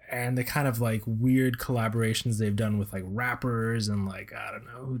the kind of like weird collaborations they've done with like rappers and like I don't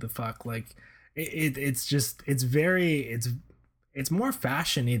know who the fuck, like it's more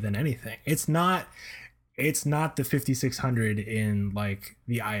fashion-y than anything. It's not the 5600 in like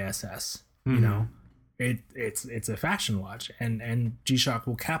the ISS, It's a fashion watch, and G-Shock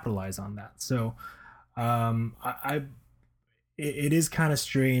will capitalize on that. So it is kind of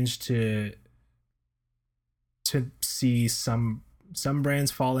strange to see some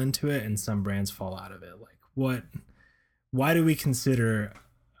brands fall into it and some brands fall out of it. Like why do we consider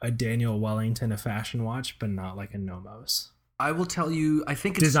a Daniel Wellington a fashion watch but not like a Nomos? I will tell you, I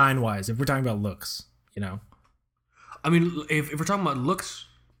think it's design wise, if we're talking about looks, I mean, if we're talking about looks,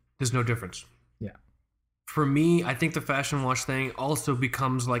 there's no difference. Yeah. For me, I think the fashion watch thing also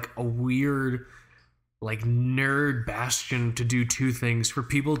becomes like a weird, like nerd bastion to do two things: for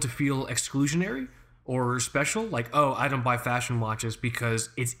people to feel exclusionary or special, like, oh, I don't buy fashion watches because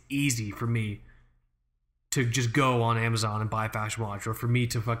it's easy for me to just go on Amazon and buy a fashion watch, or for me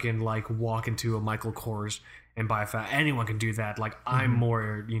to fucking like walk into a Michael Kors and buy anyone can do that. Like I'm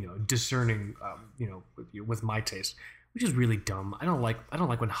more, discerning, with my taste, which is really dumb. I don't like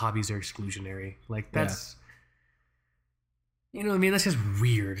when hobbies are exclusionary. Like that's, that's just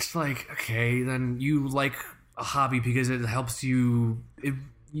weird. It's like, okay, then you like a hobby because it helps you.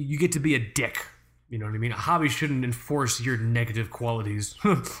 You get to be a dick. You know what I mean? A hobby shouldn't enforce your negative qualities,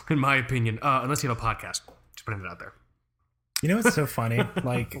 in my opinion, unless you have a podcast. Just putting it out there. It's so funny.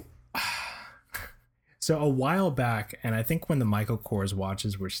 Like, so a while back, and I think when the Michael Kors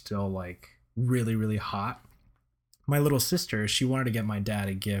watches were still like really, really hot, my little sister, she wanted to get my dad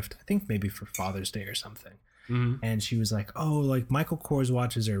a gift, I think maybe for Father's Day or something. And she was like, oh, like Michael Kors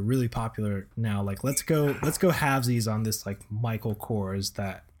watches are really popular now. Like, let's go halvesies on this like Michael Kors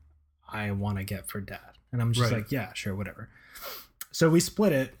that I want to get for dad. And I'm just like, yeah, sure, whatever. So we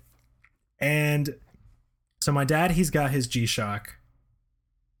split it. And so my dad, he's got his G-Shock,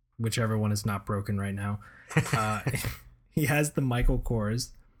 whichever one is not broken right now. He has the Michael Kors.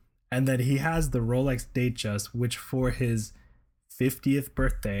 And then he has the Rolex Datejust, which for his 50th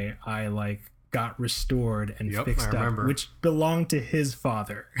birthday, I like got restored and Yep, fixed I up, remember. which belonged to his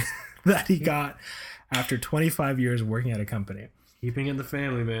father that he got after 25 years working at a company. Keeping it in the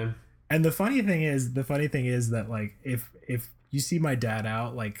family, man. And the funny thing is that like if you see my dad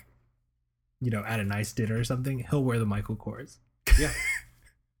out like, you know, at a nice dinner or something, he'll wear the Michael Kors. Yeah.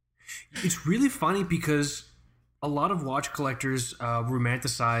 It's really funny because a lot of watch collectors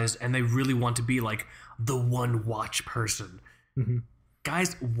romanticize and they really want to be like the one watch person. Mm-hmm.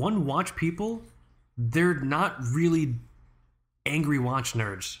 Guys, one watch people, they're not really angry watch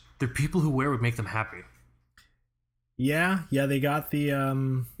nerds. They're people who wear what make them happy. Yeah, they got the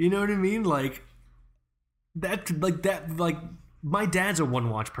You know what I mean? Like my dad's a one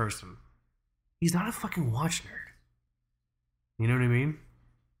watch person. He's not a fucking watch nerd. You know what I mean?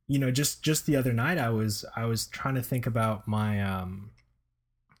 you know, just the other night I was trying to think about my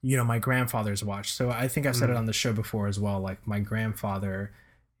you know, my grandfather's watch. So I think I've said it on the show before as well. Like my grandfather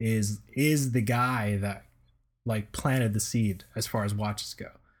is the guy that like planted the seed as far as watches go.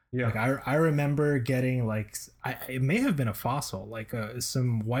 Yeah. Like I remember getting like it may have been a Fossil, like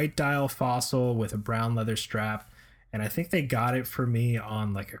some white dial Fossil with a brown leather strap, and I think they got it for me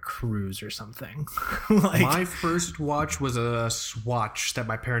on like a cruise or something. Like, my first watch was a Swatch that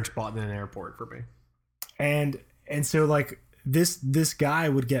my parents bought in an airport for me. and so like this guy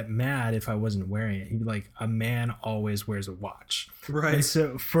would get mad if I wasn't wearing it. He'd be like, a man always wears a watch. Right. And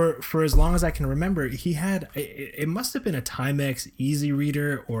so for as long as I can remember, he had it must have been a Timex Easy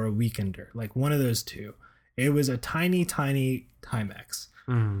Reader or a Weekender, like one of those two. It was a tiny Timex,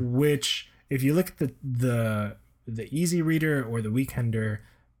 which if you look at the Easy Reader or the Weekender,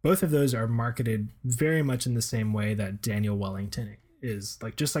 both of those are marketed very much in the same way that Daniel Wellington is,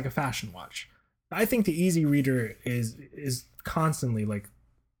 like just like a fashion watch. I think the Easy Reader is constantly like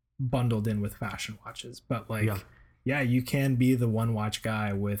bundled in with fashion watches, but like yeah, you can be the one watch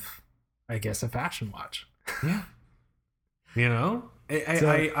guy with, I guess, a fashion watch. Yeah. You know,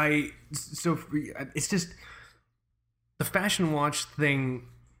 so it's just the fashion watch thing.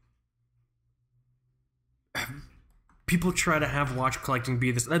 People try to have watch collecting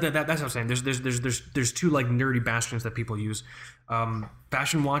be this. That's what I'm saying. There's two like nerdy bastions that people use.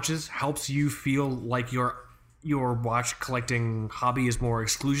 Fashion watches helps you feel like your watch collecting hobby is more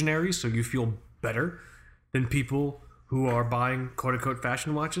exclusionary, so you feel better than people who are buying quote unquote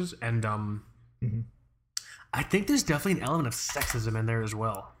fashion watches. And I think there's definitely an element of sexism in there as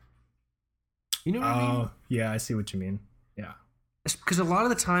well. You know what I mean? Yeah, I see what you mean. Yeah. Because a lot of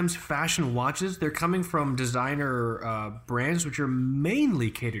the times fashion watches, they're coming from designer brands which are mainly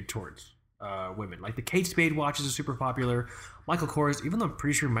catered towards women. Like the Kate Spade watches are super popular. Michael Kors, even though I'm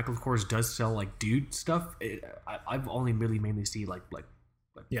pretty sure Michael Kors does sell like dude stuff, I've only really mainly see like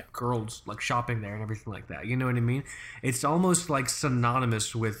girls like shopping there and everything like that. You know what I mean? It's almost like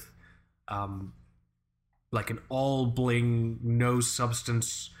synonymous with like an all bling, no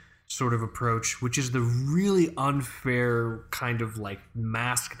substance sort of approach, which is the really unfair kind of like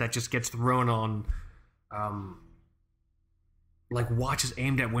mask that just gets thrown on like watches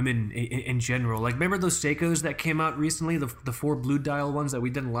aimed at women in general. Like remember those Seikos that came out recently, the 4 blue dial ones that we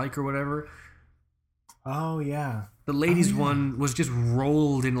didn't like or whatever? Oh yeah. The ladies one was just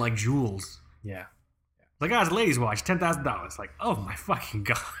rolled in like jewels. Yeah. Like, it's a ladies watch, $10,000. Like, oh my fucking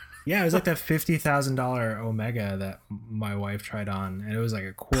god. Yeah, it was like that $50,000 Omega that my wife tried on, and it was like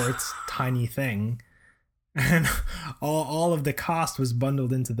a quartz tiny thing, and all of the cost was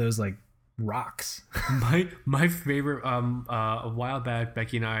bundled into those like rocks. My favorite a while back,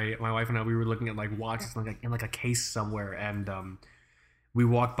 Becky and I, my wife and I, we were looking at like watches in like a case somewhere, and we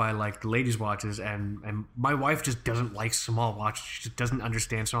walked by like the ladies' watches, and my wife just doesn't like small watches. She just doesn't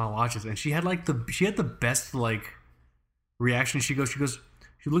understand small watches, and she had the best like reaction. She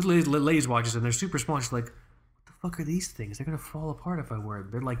looked at ladies' watches and they're super small. She's like, what the fuck are these things? They're gonna fall apart if I wear them.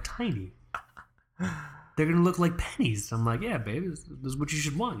 They're like tiny. They're gonna look like pennies. I'm like, yeah, babe, this is what you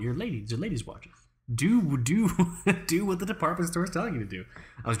should want. Your ladies' watches. Do what the department store is telling you to do.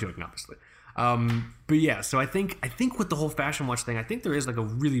 I was joking, obviously. But yeah, so I think with the whole fashion watch thing, I think there is like a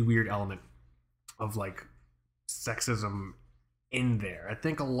really weird element of like sexism in there. I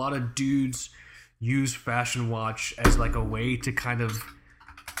think a lot of dudes use fashion watch as like a way to kind of,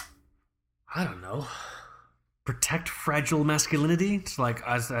 I don't know, protect fragile masculinity. It's like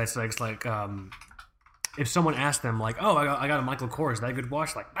if someone asked them like, oh, I got a Michael Kors, is that a good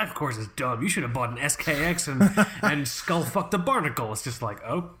watch? Like, Michael Kors is dumb. You should have bought an SKX and skull fuck the barnacle. It's just like,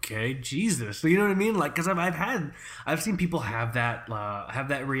 okay, Jesus. So you know what I mean? Like, because I've seen people have that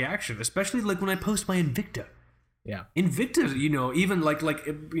reaction, especially like when I post my Invicta. Yeah. Invicta, even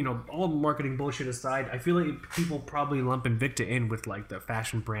all marketing bullshit aside, I feel like people probably lump Invicta in with like the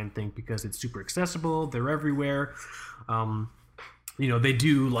fashion brand thing because it's super accessible. They're everywhere. They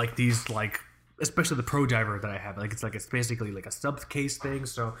do like these especially the Pro Diver that I have. It's basically like a sub case thing.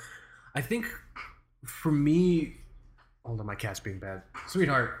 So I think for me, hold on, my cat's being bad.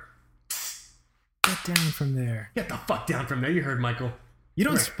 Sweetheart, Get down from there. get the fuck down from there. You heard Michael. You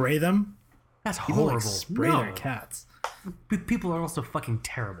don't Right. spray them. That's People horrible. like spray No. their cats. People are also fucking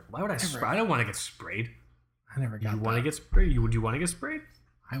terrible. Why would I spray? I don't want to get sprayed. I never got You that. want to get sprayed? Would you want to get sprayed?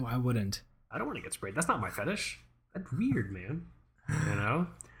 I wouldn't. I don't want to get sprayed. That's not my fetish. That's weird, man.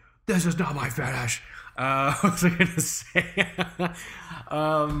 This is not my fetish. What was I gonna say?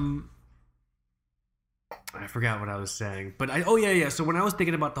 I forgot what I was saying. But So when I was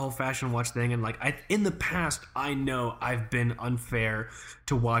thinking about the whole fashion watch thing, and in the past, I know I've been unfair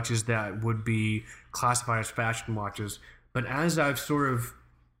to watches that would be classified as fashion watches. But as I've sort of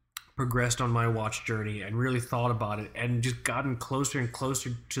progressed on my watch journey and really thought about it and just gotten closer and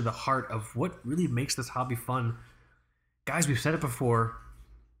closer to the heart of what really makes this hobby fun, guys, we've said it before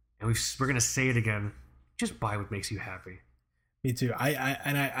and we're going to say it again. Just buy what makes you happy. Me too.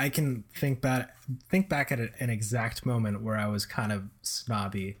 I can think back at an exact moment where I was kind of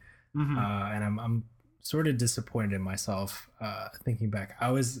snobby, and I'm sort of disappointed in myself. Thinking back, I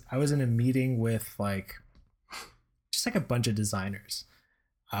was in a meeting with just a bunch of designers,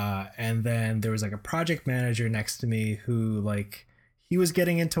 and then there was a project manager next to me who he was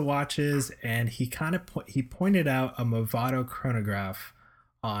getting into watches, and he kind of he pointed out a Movado chronograph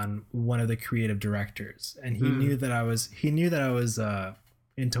on one of the creative directors, and he knew that I was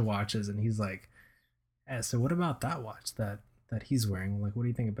into watches, and he's like, so what about that watch that he's wearing? What do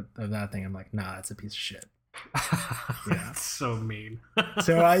you think of that thing? I'm like, nah, that's a piece of shit. Yeah. That's so mean.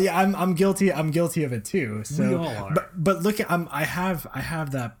 So I'm guilty of it too. So We all are. but look, I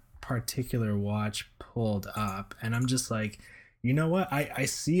have that particular watch pulled up, and I'm just like, you know what, I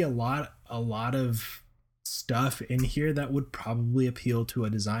see a lot of stuff in here that would probably appeal to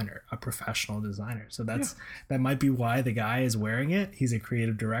a professional designer. So that might be why the guy is wearing it. He's a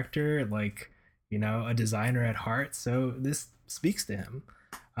creative director, a designer at heart. So this speaks to him,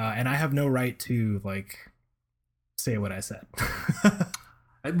 and I have no right to say what I said.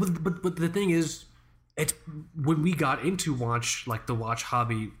 But the thing is, it's when we got into the watch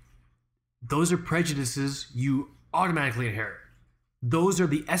hobby, those are prejudices you automatically inherit. Those are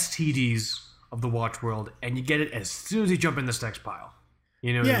the STDs of the watch world, and you get it as soon as you jump in the sex pile.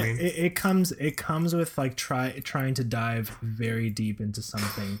 You know what I mean? it comes with trying to dive very deep into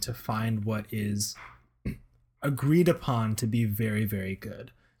something to find what is agreed upon to be very, very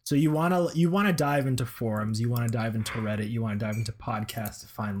good. So you want to dive into forums, you want to dive into Reddit, you want to dive into podcasts to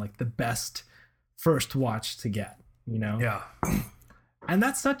find the best first watch to get, Yeah. And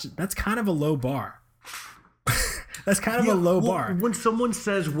that's kind of a low bar. That's kind of a low bar. When someone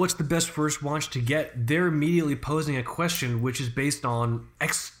says what's the best first watch to get, they're immediately posing a question which is based on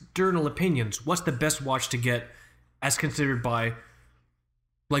external opinions. What's the best watch to get as considered by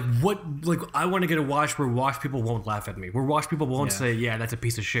I want to get a watch where watch people won't laugh at me. Where watch people won't say, yeah, that's a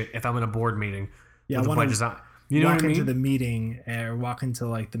piece of shit if I'm in a board meeting. Yeah, with I want to design. You know walk what I mean? into the meeting or walk into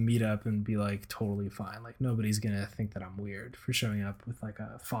the meetup and be totally fine. Nobody's gonna think that I'm weird for showing up with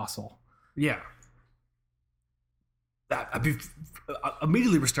a fossil. Yeah.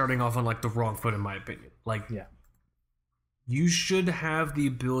 Immediately we're starting off on the wrong foot in my opinion. Yeah. You should have the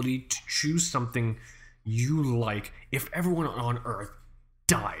ability to choose something you like. If everyone on Earth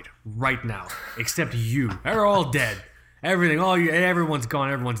died right now, except you, they're all dead. Everyone's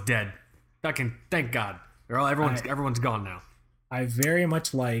gone. Everyone's dead. Fucking thank God. Everyone's gone now. I very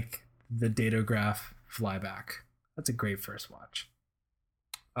much like the Datograph Flyback. That's a great first watch.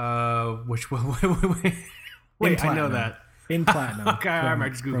 Which one? Wait, I know that. In platinum. Okay, I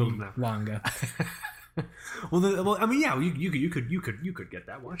just googled it now. Longa. You could get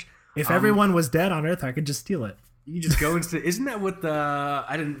that watch. If everyone was dead on Earth, I could just steal it. You just go into. Isn't that what the?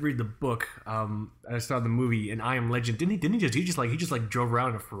 I didn't read the book. I saw the movie in I Am Legend. Didn't he just drove around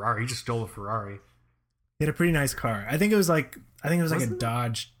in a Ferrari. He just stole a Ferrari. He had a pretty nice car. I think it was a Wasn't it?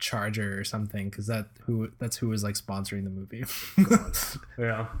 Dodge Charger or something, because that's who was sponsoring the movie.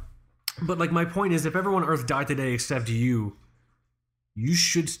 Yeah. But my point is, if everyone on Earth died today except you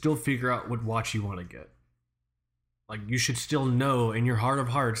should still figure out what watch you want to get. You should still know in your heart of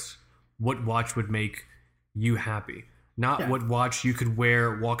hearts what watch would make you happy. Not what watch you could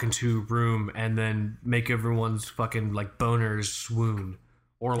wear, walk into a room, and then make everyone's fucking boners swoon.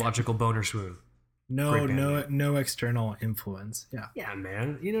 Orological boner swoon. No, Great band no external influence. Yeah. Yeah,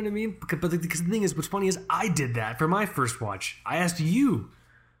 man. You know what I mean? Because the thing is, what's funny is I did that for my first watch. I asked you.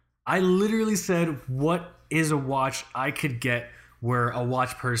 I literally said, what is a watch I could get where a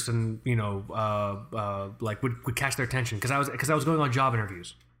watch person, like would catch their attention? Because I was going on job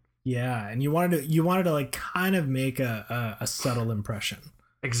interviews. Yeah, and you wanted to like kind of make a subtle impression.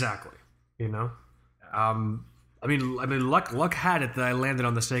 Exactly. You know? I mean, luck had it that I landed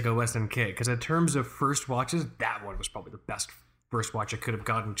on the Seiko SNK, because in terms of first watches, that one was probably the best first watch I could have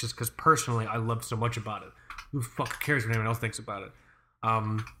gotten, just because personally I loved so much about it. Who the fuck cares what anyone else thinks about it?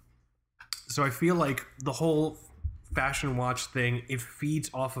 So I feel like the whole fashion watch thing, it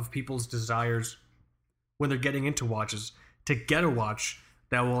feeds off of people's desires when they're getting into watches to get a watch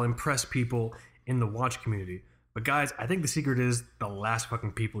that will impress people in the watch community. But guys, I think the secret is the last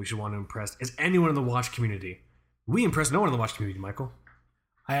fucking people you should want to impress is anyone in the watch community. We impress no one in the watch community, Michael.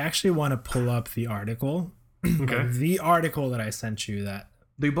 I actually want to pull up the article. Okay. The article that I sent you that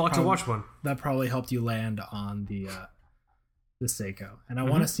The box to watch one. that probably helped you land on the Seiko. And I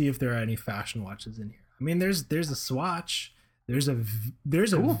want to see if there are any fashion watches in here. I mean, there's a Swatch, there's a Cool.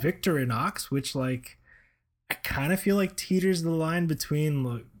 Victorinox, which like I kind of feel like teeters the line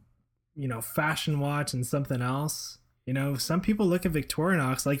between fashion watch and something else. Some people look at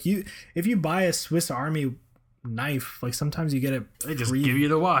Victorinox like if you buy a Swiss Army knife, like sometimes you get it. They just give you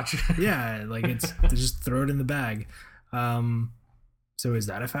the watch. Yeah, like they just throw it in the bag. So is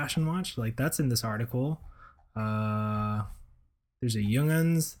that a fashion watch? Like that's in this article. There's a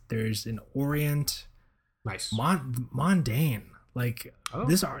Junghans, there's an Orient, Nice. Mondane. Like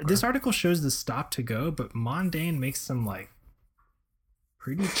this article shows the stop to go, but Mondane makes some like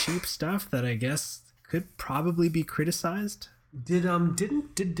pretty cheap stuff that I guess could probably be criticized.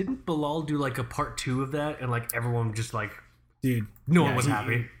 Didn't Bilal do like a part 2 of that, and like everyone just like Dude, no one was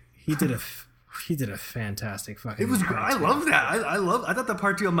happy. He did a fantastic fucking. It was great. I part two. love that. I thought the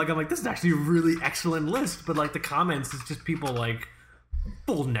part 2. I'm like this is actually a really excellent list. But like the comments, it's just people like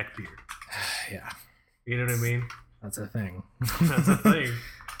full neck beard. Yeah, You know what I mean? that's a thing. That's a thing.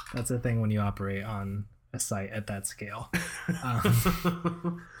 That's a thing when you operate on a site at that scale. But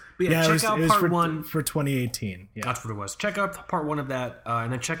yeah, check out part for, 1 for 2018. Yeah, That's what it was. Check out part 1 of that,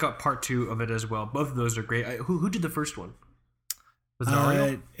 and then check out part 2 of it as well. Both of those are great. Who did the first one? Was it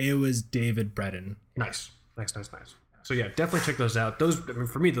Ariel? It was David Breton. Nice. So yeah, definitely check those out.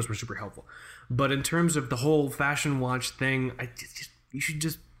 For me, those were super helpful. But in terms of the whole fashion watch thing, you should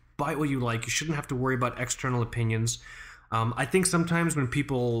just buy what you like. You shouldn't have to worry about external opinions. I think sometimes when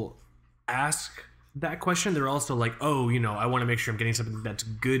people ask that question, they're also like, oh, I want to make sure I'm getting something that's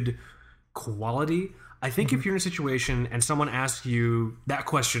good quality. I think if you're in a situation and someone asks you that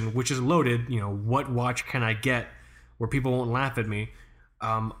question, which is loaded, what watch can I get where people won't laugh at me?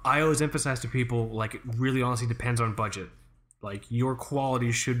 I always emphasize to people, like, it really honestly depends on budget. Like, your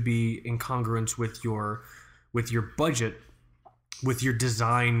quality should be in congruence with your budget, with your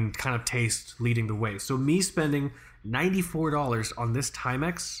design kind of taste leading the way. So me spending $94 on this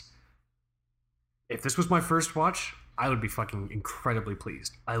Timex, if this was my first watch, I would be fucking incredibly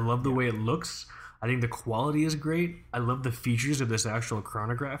pleased. I love the way it looks. I think the quality is great. I love the features of this actual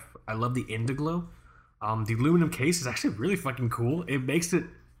chronograph. I love the Indiglo. The aluminum case is actually really fucking cool. It makes it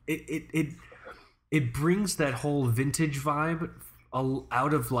brings that whole vintage vibe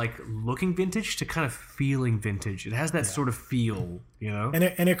out of like looking vintage to kind of feeling vintage. It has that sort of feel, And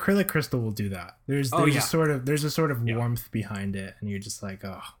acrylic crystal will do that. There's a sort of warmth behind it, and you're just like,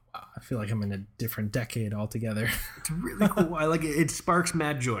 oh wow, I feel like I'm in a different decade altogether. It's really cool. I like it. It sparks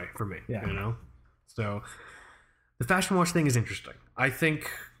mad joy for me. Yeah. So the fashion watch thing is interesting. I think.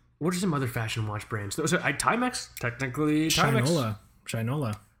 What are some other fashion watch brands? So Timex, technically Timex.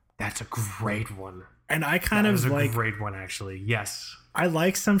 Shinola. That's a great one. And I kind of a like great one, actually. Yes. I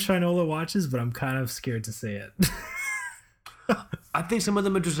like some Shinola watches, but I'm kind of scared to say it. I think some of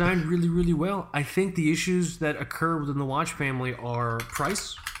them are designed really, really well. I think the issues that occur within the watch family are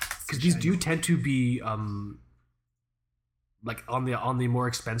price, because these do tend to be like on the more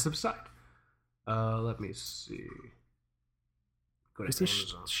expensive side. Let me see. Go This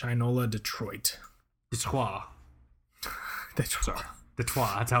is Shinola Detroit. Detroit. Detroit. Detroit.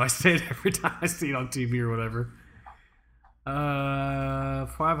 That's how I say it every time I see it on TV or whatever.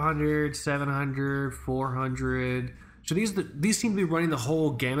 500, 700, 400. So these seem to be running the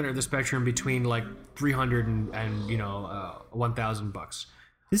whole gamut of the spectrum between like 300 and $1,000.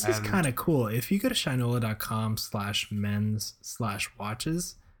 This is kind of cool. If you go to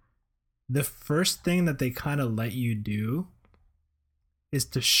shinola.com/men's/watches, the first thing that they kind of let you do is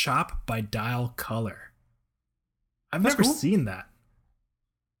to shop by dial color. I've never seen that.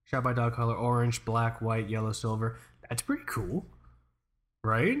 Shot by dog color: orange, black, white, yellow, silver. That's pretty cool,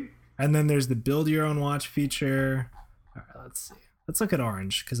 right? And then there's the build your own watch feature. All right, let's see. Let's look at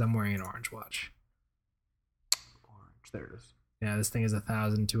orange because I'm wearing an orange watch. Orange. There it is. Yeah, this thing is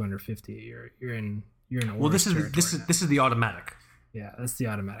 1,250. You're in orange. Well, this territory is now. this is the automatic. Yeah, that's the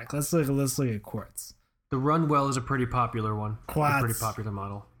automatic. Let's look at quartz. The Runwell is a pretty popular one. Quats. A pretty popular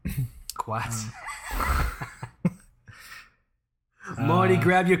model. Quats. Marty,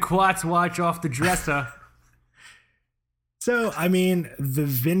 grab your Quats watch off the dresser. So, I mean, the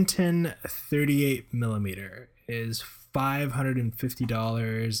Vinton 38 millimeter is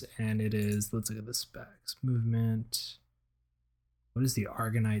 $550, and it is, let's look at the specs. Movement. What is the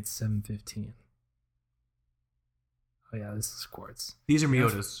Argonite 715? Oh yeah, this is quartz. These are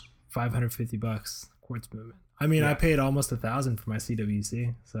Miyotas. $550 quartz movement. I mean, I paid almost $1,000 for my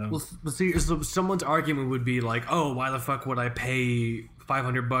CWC. So Well, see, so someone's argument would be like, "Oh, why the fuck would I pay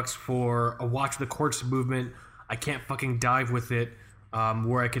 $500 for a watch with a quartz movement? I can't fucking dive with it.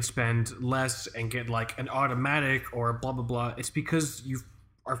 Where I could spend less and get like an automatic or blah blah blah." It's because you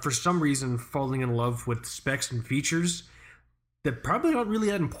are for some reason falling in love with specs and features that probably aren't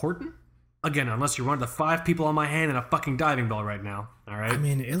really that important. Again, unless you're one of the 5 people on my hand and a fucking diving bell right now. All right. I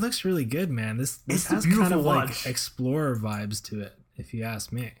mean, it looks really good, man. This It's a has kind beautiful of like watch. Explorer vibes to it, if you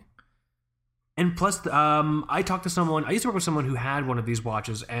ask me. And plus, I talked to someone. I used to work with someone who had one of these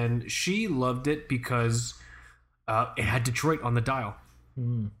watches, and she loved it because it had Detroit on the dial.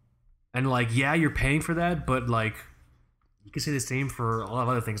 Mm. And like, yeah, you're paying for that, but like, you can say the same for a lot of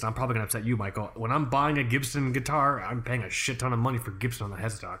other things. I'm probably gonna upset you, Michael. When I'm buying a Gibson guitar, I'm paying a shit ton of money for Gibson on the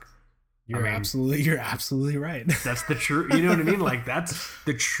headstock. You're absolutely right. That's the truth. You know what I mean? Like, that's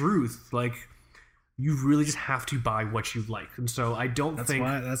the truth. Like, you really just have to buy what you like. And so I don't think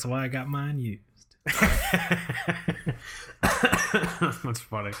That's why I got mine used. That's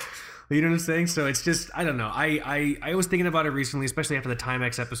funny. You know what I'm saying? So it's just, I don't know. I was thinking about it recently, especially after the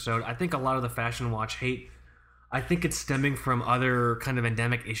Timex episode. I think a lot of the fashion watch hate, I think it's stemming from other kind of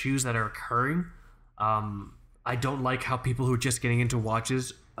endemic issues that are occurring. I don't like how people who are just getting into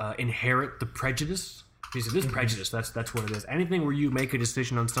watches inherit the prejudice. Because it is prejudice. That's what it is. Anything where you make a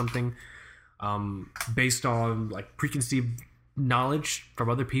decision on something based on like preconceived knowledge from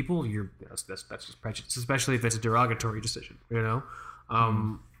other people, that's just prejudice. Especially if it's a derogatory decision. You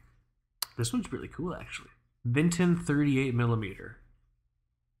know. This one's really cool, actually. Vinton 38 millimeter.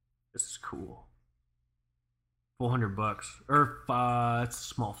 This is cool. $400 or it's a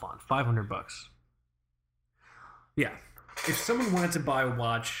small font. $500. Yeah. If someone wanted to buy a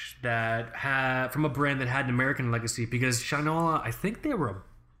watch that had from a brand that had an American legacy, because Shinola, I think they were a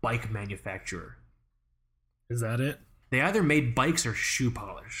bike manufacturer. Is that it? They either made bikes or shoe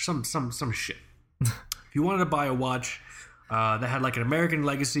polish, some shit. If you wanted to buy a watch that had like an American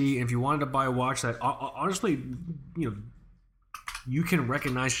legacy, and if you wanted to buy a watch that honestly, you know, you can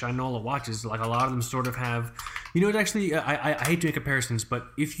recognize Shinola watches. Like a lot of them sort of have, you know, it actually, I hate to make comparisons, but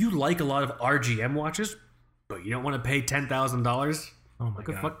if you like a lot of RGM watches, but you don't want to pay $10,000, Oh my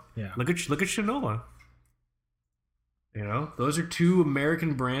god. Yeah. look at Shinola. You know, those are two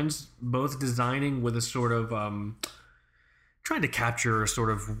American brands, both designing with a sort of trying to capture a sort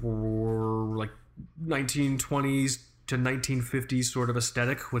of like 1920s to 1950s sort of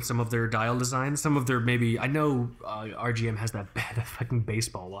aesthetic with some of their dial designs. Some of their maybe, I know RGM has that bad fucking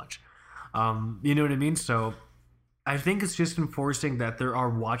baseball watch. You know what I mean? So I think it's just enforcing that there are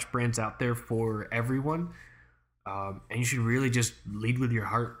watch brands out there for everyone. And you should really just lead with your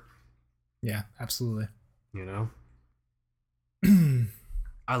heart, Yeah, absolutely. you know?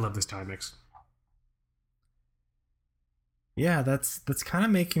 I love this Timex. Yeah, that's kind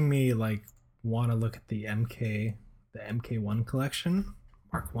of making me like want to look at the MK1 collection,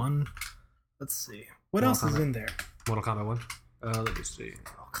 Mark 1. Let's see. What else is in there? Mortal Kombat 1. Let me see.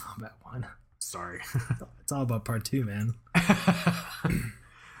 Oh, Combat 1. Sorry. It's all about part 2, man.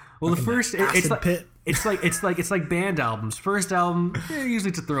 Well, the first Acid Pit. it's like band albums. First album, usually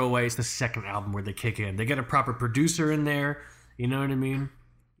it's a throwaway. It's the second album where they kick in. They get a proper producer in there. You know what I mean?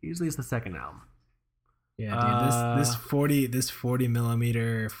 Usually it's the second album. Yeah, dude, this 40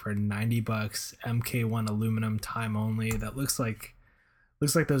 millimeter for $90, MK1 aluminum, time only. That looks like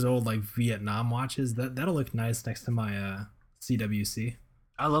those old like Vietnam watches. That'll look nice next to my CWC.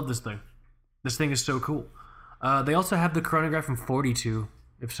 I love this thing. This thing is so cool. They also have the chronograph from 42.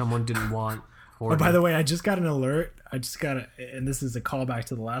 If someone didn't want. 40. Oh, by the way, I just got an alert. And this is a callback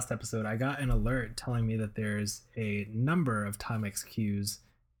to the last episode. I got an alert telling me that there's a number of Timex Qs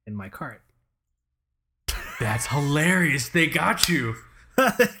in my cart. That's hilarious. They got you.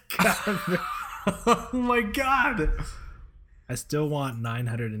 Oh my god. I still want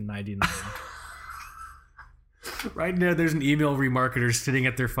 999. Right now, there's an email remarketer sitting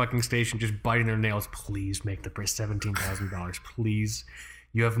at their fucking station just biting their nails. Please make the price $17,000. Please.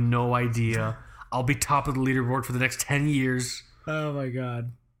 You have no idea. I'll be top of the leaderboard for the next 10 years. Oh my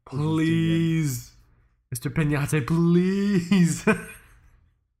god. Please. Mr. Pinata, please.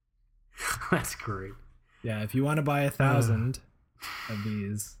 That's great. Yeah, if you want to buy 1,000 of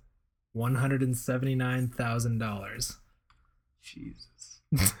these, $179,000. Jesus.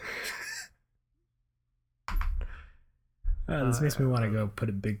 This makes me want to go put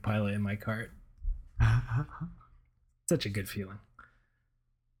a big pilot in my cart. Such a good feeling.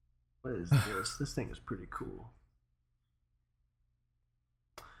 What is this? This thing is pretty cool.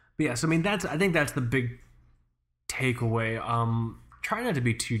 But yeah, so I mean, I think that's the big takeaway. Try not to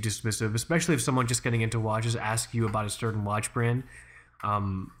be too dismissive, especially if someone just getting into watches asks you about a certain watch brand.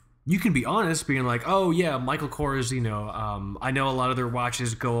 You can be honest, being like, "Oh yeah, Michael Kors. I know a lot of their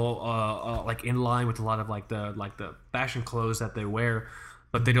watches go like in line with a lot of the fashion clothes that they wear,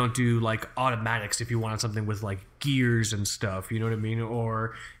 but they don't do like automatics. If you wanted something with like gears and stuff, you know what I mean?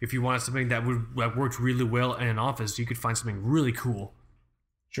 Or if you wanted something that worked really well in an office, you could find something really cool,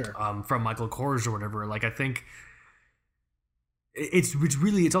 Sure. from Michael Kors or whatever. Like I think it's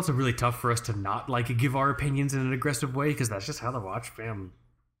also really tough for us to not like give our opinions in an aggressive way because that's just how the watch fam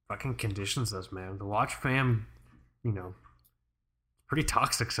fucking conditions us, man. The watch fam, pretty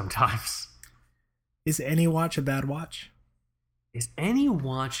toxic sometimes. Is any watch a bad watch? Is any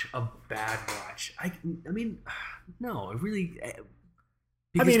watch a bad watch? I mean, no, it really.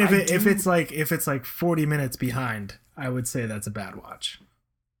 I mean, if it's like 40 minutes behind, I would say that's a bad watch.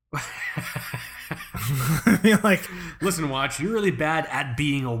 I mean, like, listen, watch, you're really bad at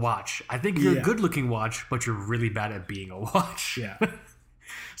being a watch. I think you're a good-looking watch, but you're really bad at being a watch. Yeah.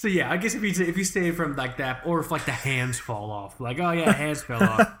 So yeah, I guess if you stay from like that, or if like the hands fall off, like oh yeah, hands fell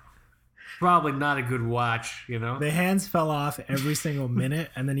off, probably not a good watch, The hands fell off every single minute,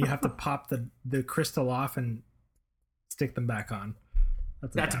 and then you have to pop the crystal off and stick them back on.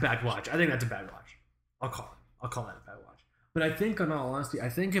 That's a bad watch. I think that's a bad watch. I'll call that a bad watch. But I think, in all honesty, I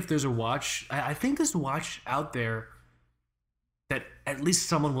think if there's a watch, I think there's a watch out there that at least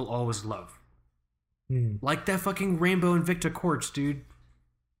someone will always love. Like that fucking Rainbow Invicta Quartz, dude.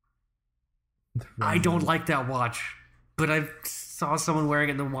 I don't like that watch, but I saw someone wearing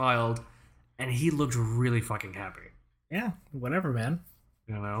it in the wild, and he looked really fucking happy. Yeah, whatever, man.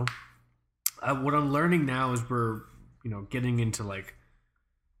 What I'm learning now is we're, getting into like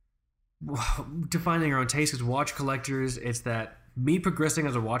defining our own taste as watch collectors. It's that me progressing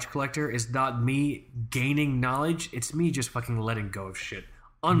as a watch collector is not me gaining knowledge. It's me just fucking letting go of shit,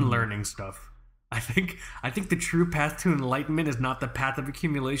 unlearning stuff. I think the true path to enlightenment is not the path of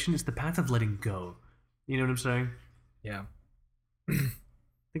accumulation; it's the path of letting go. You know what I'm saying? Yeah. I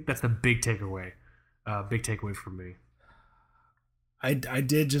think that's the big takeaway. Big takeaway for me. I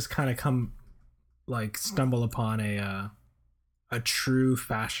did just kind of stumble upon a true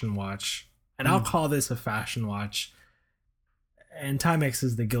fashion watch, and I'll call this a fashion watch. And Timex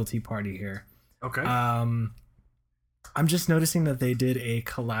is the guilty party here. Okay. I'm just noticing that they did a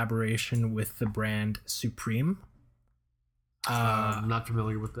collaboration with the brand Supreme. I'm not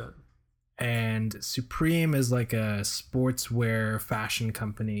familiar with that. And Supreme is like a sportswear fashion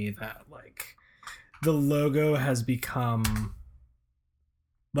company that like the logo has become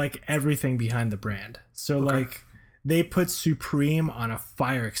like everything behind the brand. So like they put Supreme on a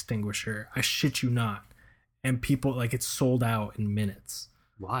fire extinguisher. I shit you not. And people like it's sold out in minutes.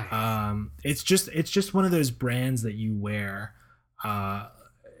 Why? It's just one of those brands that you wear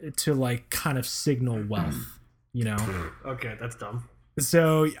to like kind of signal wealth, Okay, that's dumb.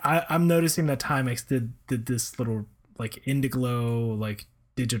 So I'm noticing that Timex did this little like Indiglo like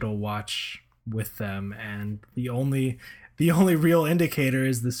digital watch with them, and the only real indicator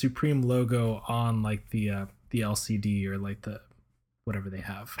is the Supreme logo on like the LCD or like the whatever they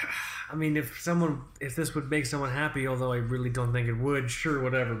have. I mean, if this would make someone happy, although I really don't think it would, sure,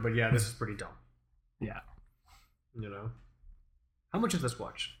 whatever. But yeah, this is pretty dumb. Yeah. How much is this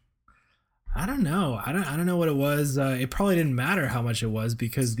watch? I don't know. I don't know what it was. It probably didn't matter how much it was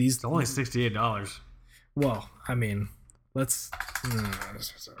because these. It's only $68. Well, I mean, let's. You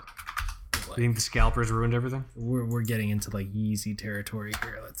think the scalpers ruined everything? We're getting into like Yeezy territory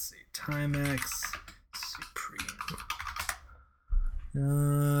here. Let's see. Timex Supreme.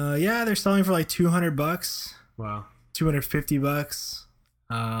 Yeah, they're selling for like $200. Wow. $250.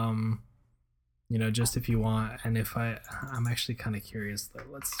 Just if you want. And if I'm actually kind of curious though.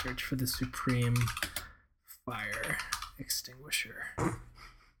 Let's search for the Supreme fire extinguisher.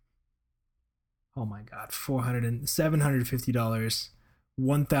 Oh my God, $750,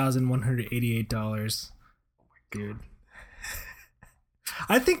 $1,188, dude.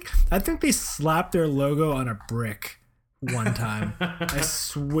 I think they slapped their logo on a brick one time. I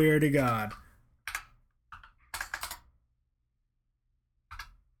swear to God.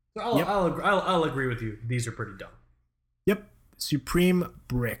 So Yep. I'll agree with you. These are pretty dumb. Yep, Supreme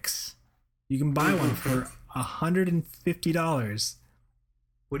bricks. You can buy one for $150.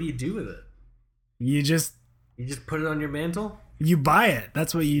 What do you do with it? You just put it on your mantle? you buy it.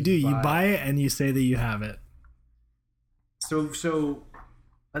 That's what you do. You Buy buy it and you say that you have it. So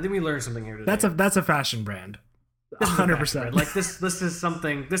I think we learned something here today. That's a fashion brand. This is a 100%. fashion brand. Like this is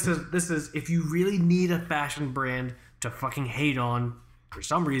something. This is if you really need a fashion brand to fucking hate on for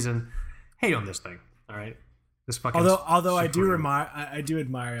some reason, hate on this thing. All right. This fucking. Although I do Supreme. I do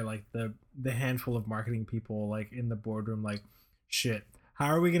admire like the handful of marketing people like in the boardroom, like, shit, how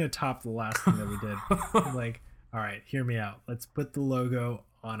are we gonna top the last thing that we did? I'm like, all right, hear me out. Let's put the logo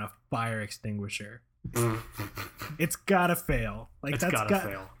on a fire extinguisher. It's gotta fail. Like It's gotta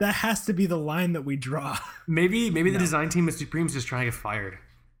fail. That has to be the line that we draw. Maybe the design team at Supreme's just trying to get fired.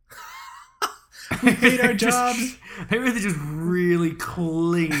 We hate our They're just- jobs. Maybe they're just really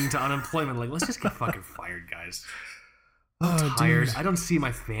clinging to unemployment. Like, let's just get fucking fired, guys. Oh, Tired. dude. I don't see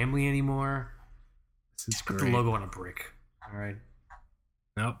my family anymore. This is Put the great. logo on a brick. All right.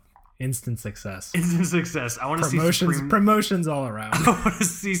 Nope. Instant success. Instant success. I want to see Supreme. Promotions all around. I want to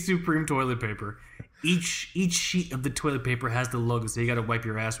see Supreme toilet paper. Each sheet of the toilet paper has the logo, so you got to wipe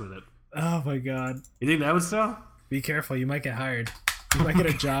your ass with it. Oh my God. You think that would sell? Be careful. You might get hired. You might get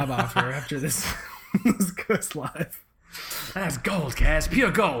a job offer after this goes live. That's gold, Kaz.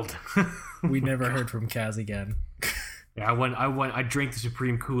 Pure gold. We never heard from Kaz again. Yeah, I drank the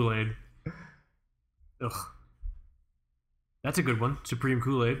Supreme Kool-Aid. Ugh. That's a good one. Supreme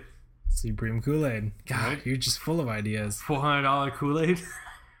Kool-Aid. Supreme Kool-Aid. God, Right. you're just full of ideas. $400 Kool-Aid.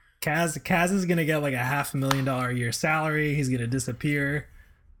 Kaz is gonna get like a $500,000 a year salary. He's gonna disappear.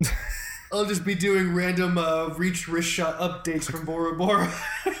 I'll just be doing random reach wrist shot updates from Bora Bora.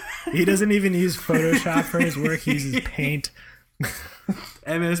 He doesn't even use Photoshop for his work. He uses Paint.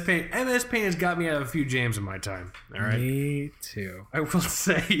 MS Paint. MS Paint has got me out of a few jams in my time. All right. Me too. I will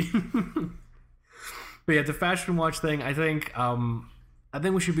say. But yeah, the fashion watch thing, I think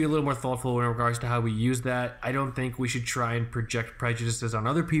we should be a little more thoughtful in regards to how we use that. I don't think we should try and project prejudices on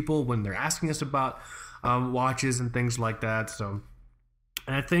other people when they're asking us about watches and things like that. So,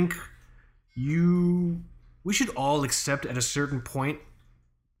 and I think we should all accept at a certain point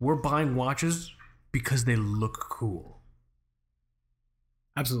we're buying watches because they look cool.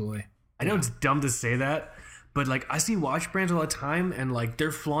 Absolutely. I know it's dumb to say that, but like I see watch brands all the time and like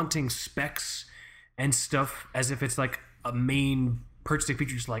they're flaunting specs and stuff as if it's like a main purchasing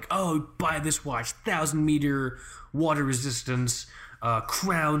feature. Just like, oh, buy this watch, 1,000-meter water resistance,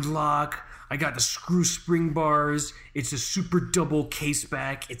 crown lock. I got the screw spring bars. It's a super double case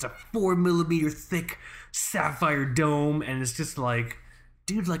back. It's a 4 millimeter thick sapphire dome, and it's just like,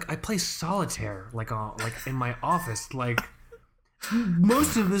 dude, like I play solitaire like in my office, like.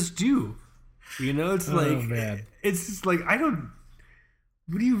 Most of us do, you know. It's like man. it's just like I don't.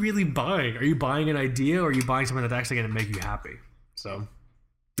 What are you really buying? Are you buying an idea, or are you buying something that's actually going to make you happy? So,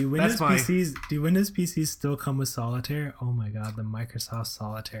 Do Windows That's my- PCs still come with Solitaire? Oh my God, the Microsoft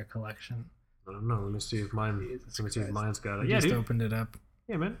Solitaire collection. I don't know. Let me see if mine's got it. I Yeah, just dude. opened it up.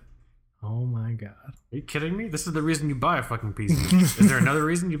 Yeah, man. Oh my God. Are you kidding me? This is the reason you buy a fucking PC. Is there another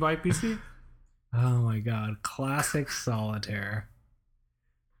reason you buy a PC? Oh my God. Classic Solitaire.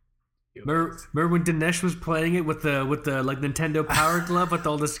 Remember when Dinesh was playing it with the like Nintendo Power Glove with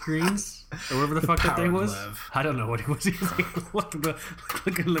all the screens or whatever the fuck that Power thing was? Glove. I don't know what it was.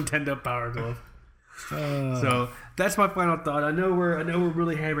 Like a Nintendo Power Glove. So that's my final thought. I know we're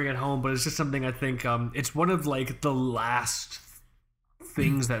really hammering it home, but it's just something I think it's one of like the last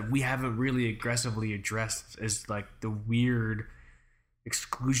things that we haven't really aggressively addressed is like the weird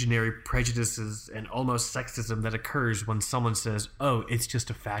exclusionary prejudices and almost sexism that occurs when someone says, "Oh, it's just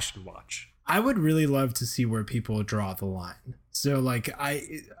a fashion watch." I would really love to see where people draw the line. So like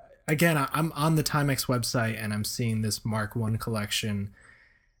I'm on the Timex website and I'm seeing this Mark I collection.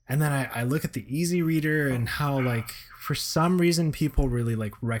 And then I look at the Easy Reader and how like for some reason people really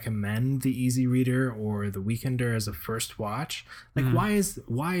like recommend the Easy Reader or the Weekender as a first watch. Like why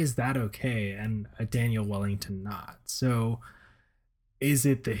is that okay and a Daniel Wellington not? So is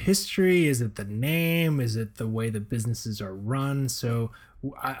it the history? Is it the name? Is it the way the businesses are run? So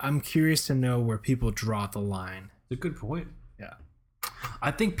I'm curious to know where people draw the line. It's a good point. Yeah.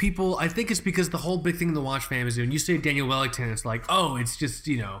 I think it's because the whole big thing in the watch fam is when you say Daniel Wellington, it's like, oh, it's just,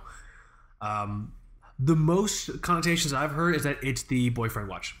 you know, The most connotations I've heard is that it's the boyfriend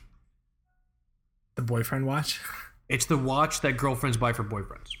watch. The boyfriend watch. It's the watch that girlfriends buy for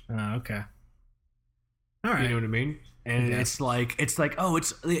boyfriends. Oh, okay. All right. You know what I mean? And Yeah. it's like, oh,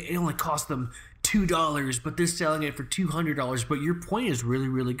 it only cost them $2, but they're selling it for $200. But your point is really,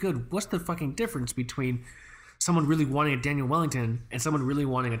 really good. What's the fucking difference between someone really wanting a Daniel Wellington and someone really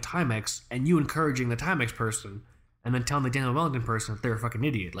wanting a Timex, and you encouraging the Timex person and then telling the Daniel Wellington person that they're a fucking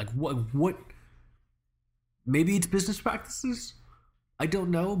idiot? Like, what? Maybe it's business practices? I don't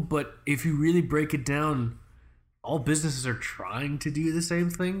know. But if you really break it down, all businesses are trying to do the same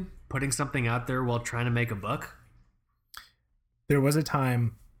thing, putting something out there while trying to make a buck. There was a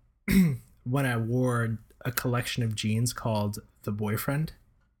time when I wore a collection of jeans called The Boyfriend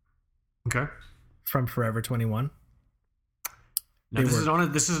Okay. from Forever 21. Now, They this were-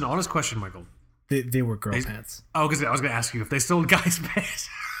 is an honest question, Michael. They were girl They- pants. Oh, because I was going to ask you if they sold guys' pants.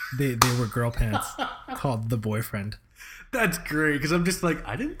 They were girl pants called The Boyfriend. That's great, because I'm just like,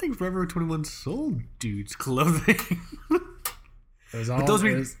 I didn't think Forever 21 sold dudes' clothing. It was all, those were-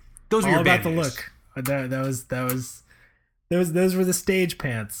 it was Those are all your about the band names. look. Those were the stage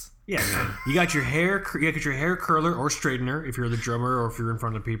pants. Yeah, man. You got your hair curler or straightener if you're the drummer or if you're in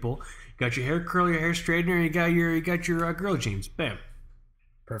front of people. You got your hair curler, your hair straightener, and you got your girl jeans. Bam.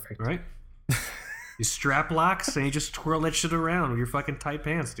 Perfect. Right? You strap locks and you just twirl that shit around with your fucking tight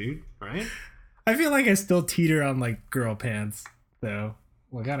pants, dude. Right? I feel like I still teeter on like girl pants though.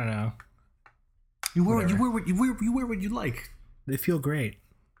 Like I don't know. You wear Whatever. what you like. They feel great.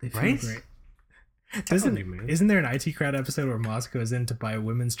 They feel Right? great. Telling you, man. Isn't there an IT Crowd episode where Moss goes in to buy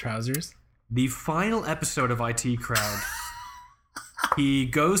women's trousers? The final episode of IT Crowd, he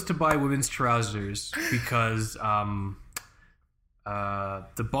goes to buy women's trousers because the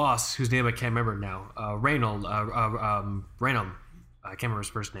boss, whose name I can't remember now, Reynold, I can't remember his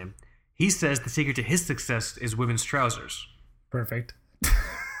first name. He says the secret to his success is women's trousers, Perfect.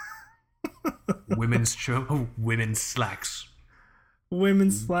 women's slacks,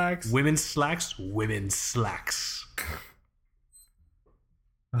 Women's slacks. women's slacks, women's slacks.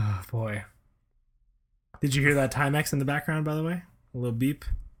 Oh boy. Did you hear that Timex in the background, by the way? A little beep.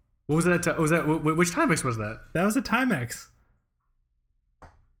 What was that? Which Timex was that? That was a Timex.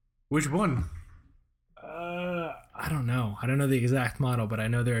 Which one? I don't know. I don't know the exact model, but I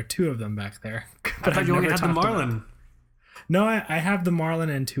know there are two of them back there. I thought you only had the Marlin. No, I have the Marlin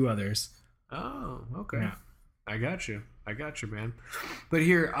and two others. Oh, okay. Yeah. I got you, man. But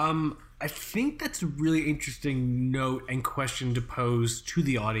here, I think that's a really interesting note and question to pose to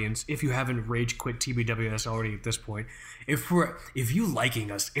the audience. If you haven't rage quit TBWS already at this point, if you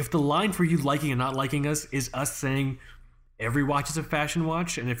liking us, if the line for you liking and not liking us is us saying every watch is a fashion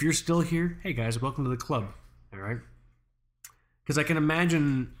watch, and if you're still here, hey guys, welcome to the club. All right. Because I can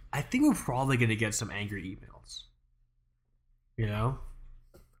imagine, I think we're probably going to get some angry emails. You know?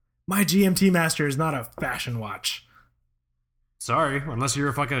 My GMT Master is not a fashion watch. Sorry, unless you're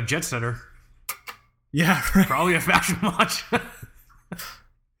a fucking jet setter. Yeah, right. Probably a fashion watch.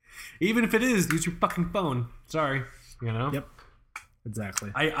 Even if it is, use your fucking phone. Sorry, you know. Yep.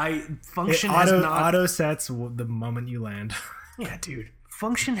 Exactly. I It function has not. auto sets the moment you land. Yeah, dude.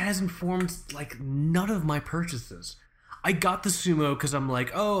 Function has informed like none of my purchases. I got the Sumo because I'm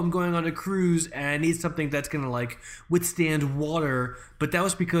like, oh, I'm going on a cruise and I need something that's gonna like withstand water. But that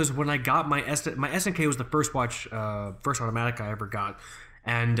was because when I got my SNK was the first watch, first automatic I ever got,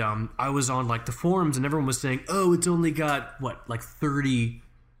 and I was on like the forums and everyone was saying, oh, it's only got what like 30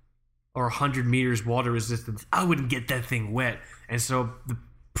 or 100 meters water resistance. I wouldn't get that thing wet, and so the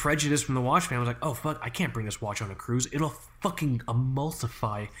prejudice from the watch fan was like, oh fuck, I can't bring this watch on a cruise. It'll fucking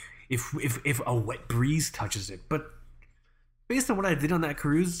emulsify if a wet breeze touches it. But based on what I did on that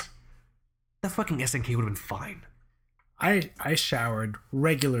cruise, that fucking SNK would have been fine. I showered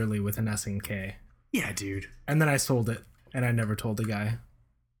regularly with an SNK, Yeah, dude. and then I sold it, and I never told the guy,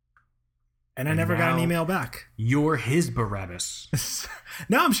 and I And never got an now- email back. You're his Barabbas.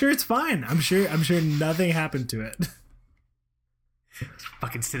 No, I'm sure it's fine. I'm sure nothing happened to it.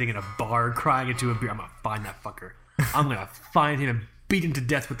 Fucking sitting in a bar crying into a beer. I'm gonna find that fucker. I'm gonna find him and beat him to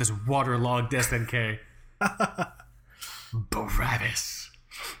death with this waterlogged SNK. Barabbas.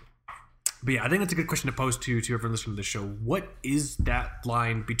 But yeah, I think that's a good question to pose to everyone listening to the show. What is that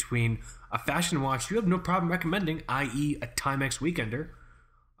line between a fashion watch you have no problem recommending, i.e. a Timex Weekender,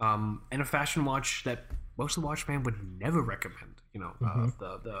 and a fashion watch that most of the watch fan would never recommend? You know,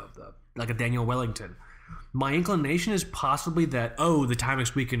 the like a Daniel Wellington. My inclination is possibly that, oh, the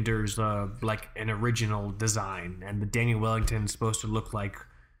Timex Weekender's like an original design, and the Daniel Wellington's supposed to look like,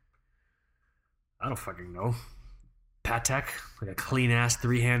 I don't fucking know, Patek, like a clean ass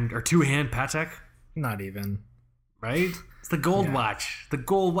 3-hand or 2-hand Patek, Not even. right? It's the gold Yeah. watch. The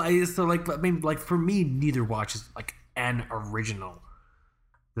gold watch is so like, I mean, like for me, neither watch is like an original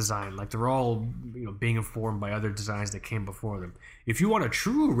design. Like they're all, you know, being informed by other designs that came before them. If you want a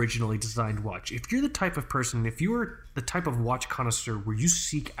true originally designed watch, if you're the type of person, if you're the type of watch connoisseur where you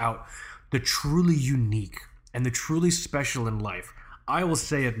seek out the truly unique and the truly special in life, I will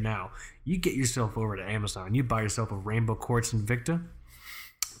say it now. You get yourself over to Amazon, you buy yourself a Rainbow Quartz Invicta.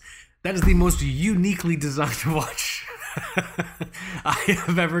 That is the most uniquely designed watch I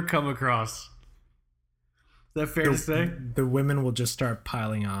have ever come across. Is that fair to say? The women will just start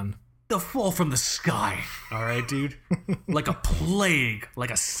piling on. They'll fall from the sky. All right, dude? Like a plague,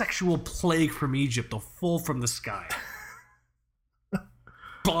 like a sexual plague from Egypt. They'll fall from the sky.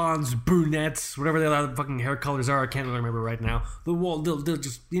 Blondes, brunettes, whatever the other fucking hair colors are, I can't really remember right now. They'll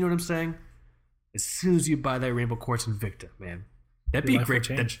just, you know what I'm saying? As soon as you buy that Rainbow Quartz Invicta, man, that'd be Your a life will great.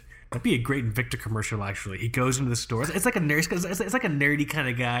 change. That'd be a great Invicta commercial. Actually, he goes into the stores. It's like a nerd. It's like a nerdy kind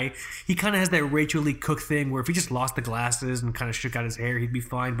of guy. He kind of has that Rachel Lee Cook thing where if he just lost the glasses and kind of shook out his hair, he'd be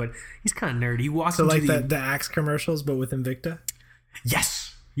fine. But he's kind of nerdy. He walks So into like the Axe commercials, but with Invicta.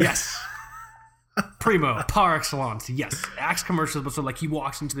 Yes. Primo, par excellence. Yes, Axe commercials. But so like he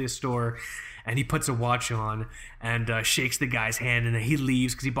walks into the store and he puts a watch on and shakes the guy's hand, and then he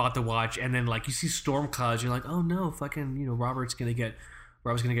leaves because he bought the watch. And then like you see storm clouds, you're like, oh no, fucking, you know, Robert's gonna get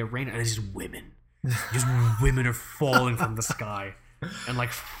rain, and it's just women are falling from the sky and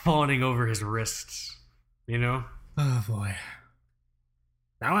like fawning over his wrists. You know? Oh boy.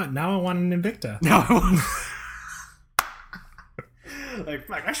 Now I want an Invicta. No. Like,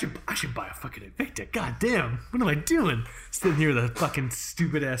 fuck, I should buy a fucking Invicta. God damn, what am I doing? Sitting here with a fucking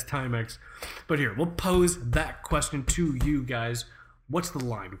stupid ass Timex. But here, we'll pose that question to you guys. What's the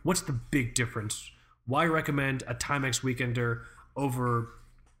line? What's the big difference? Why recommend a Timex Weekender over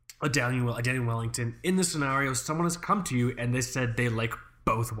a Daniel Wellington? In this scenario, someone has come to you and they said they like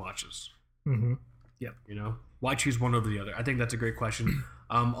both watches. Mm-hmm. You know, why choose one over the other? I think that's a great question.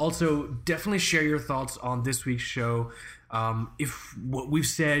 Also, definitely share your thoughts on this week's show. If what we've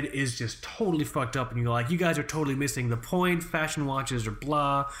said is just totally fucked up and you're like, you guys are totally missing the point, fashion watches are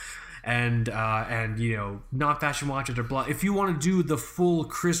blah, and you know, not fashion watches are blah. If you want to do the full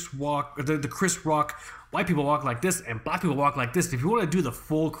Chris Rock, or the Chris Rock, white people walk like this and black people walk like this, if you want to do the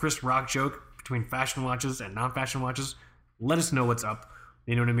full Chris Rock joke between fashion watches and non-fashion watches, let us know what's up.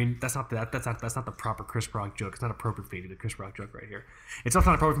 You know what I mean? That's not the proper Chris Rock joke. It's not appropriate for me to do the Chris Rock joke right here. It's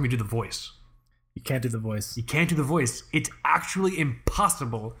also not appropriate for me to do the voice. You can't do the voice. You can't do the voice. It's actually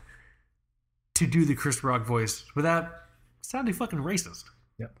impossible to do the Chris Rock voice without sounding fucking racist.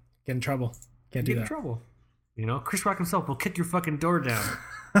 Yep. Get in trouble. Can't do Get in that. trouble. You know, Chris Rock himself will kick your fucking door down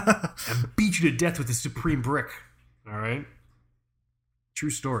and beat you to death with his supreme brick. All right?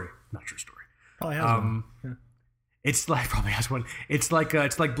 True story. Not true story. Probably has one. Yeah. It's like probably has one. It's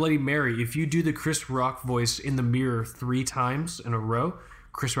like Bloody Mary. If you do the Chris Rock voice in the mirror 3 times in a row,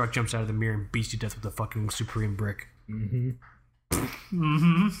 Chris Rock jumps out of the mirror and beats you to death with a fucking supreme brick.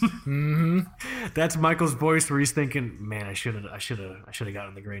 That's Michael's voice where he's thinking, "Man, I should have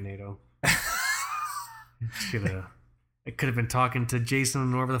gotten the Grey NATO. Should have. I could have been talking to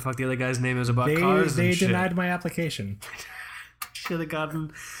Jason or whatever the fuck the other guy's name is about cars. They and shit. denied my application. Should have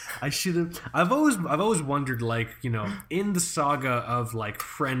gotten. I should have. I've always wondered, like, you know, in the saga of like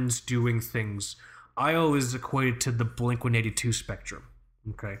friends doing things, I always equated to the Blink-182 spectrum.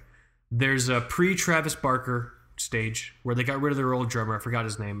 Okay, there's a pre-Travis Barker stage where they got rid of their old drummer. I forgot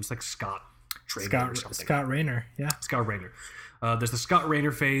his name. It's like Scott Traynor or something. Scott Rayner. Yeah. Scott Rayner. There's the Scott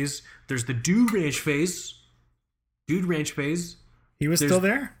Rayner phase. There's the Dude Ranch phase. He was still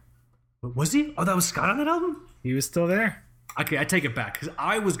there. Was he? Oh, that was Scott on that album? He was still there. Okay, I take it back because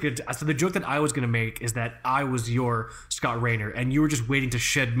I was good. So the joke that I was going to make is that I was your Scott Rayner and you were just waiting to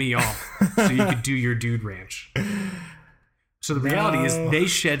shed me off so you could do your Dude Ranch. So the reality is they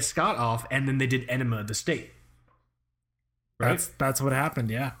shed Scott off and then they did Enema of the State. Right? That's what happened.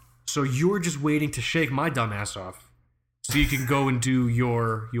 Yeah. So you were just waiting to shake my dumb ass off so you can go and do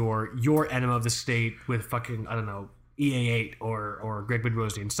your Enema of the State with fucking, I don't know, EA8 or Greg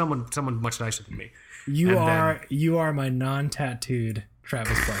Bedrosian, and someone much nicer than me. You are my non-tattooed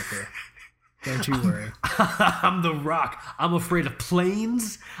Travis Barker. Don't you worry. I'm the Rock. I'm afraid of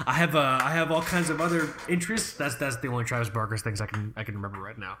planes. I have all kinds of other interests. That's the only Travis Barker's things I can remember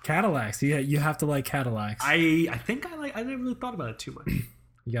right now. Cadillacs. You have to like Cadillacs. I think I never really thought about it too much.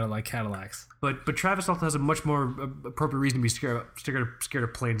 You gotta like Cadillacs. But Travis also has a much more appropriate reason to be scared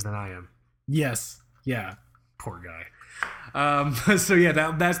of planes than I am. Yes. Yeah. Poor guy. So yeah,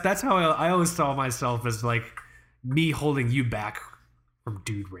 that's how I always saw myself as, like, me holding you back from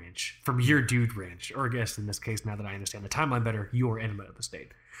Dude Ranch, from your Dude Ranch, or I guess in this case, now that I understand the timeline better, your enema of the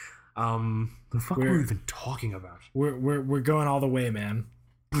state. The fuck were we even talking about? We're going all the way, man.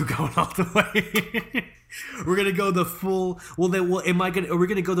 We're going all the way. We're gonna go the full. Are we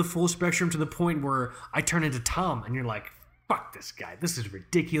gonna go the full spectrum to the point where I turn into Tom and you're like, "Fuck this guy. This is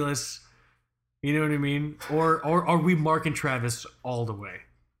ridiculous." You know what I mean? Or are we Mark and Travis all the way?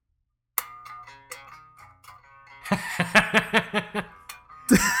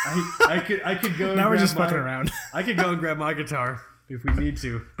 I could go. Now we're just fucking around. I could go and grab my guitar if we need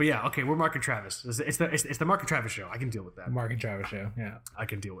to. But yeah, okay, we're Mark and Travis. It's the Mark and Travis show. I can deal with that. Mark and Travis show. Yeah, I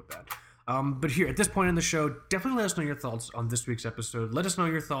can deal with that. But here at this point in the show, definitely let us know your thoughts on this week's episode. Let us know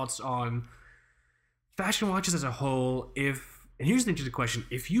your thoughts on fashion watches as a whole. And here's the interesting question: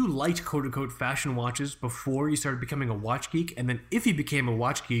 if you liked quote unquote fashion watches before you started becoming a watch geek, and then if you became a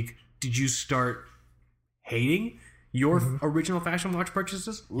watch geek, did you start hating your original fashion watch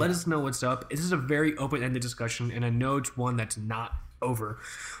purchases? Let us know what's up. This is a very open-ended discussion, and I know it's one that's not over,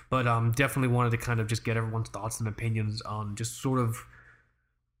 but definitely wanted to kind of just get everyone's thoughts and opinions on just sort of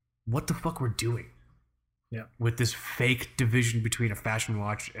what the fuck we're doing with this fake division between a fashion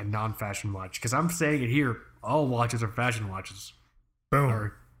watch and non-fashion watch. Because I'm saying it here, all watches are fashion watches. Boom.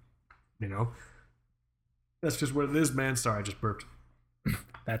 Or, that's just what it is, man. Sorry, I just burped.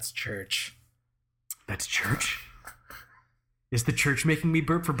 That's church. That's church? Is the church making me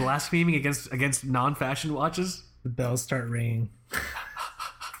burp for blaspheming against non-fashion watches? The bells start ringing.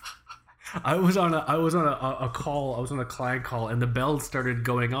 I was on a call. I was on a client call, and the bells started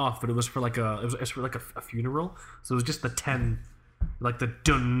going off, but it was for like a funeral. So it was just the 10, like the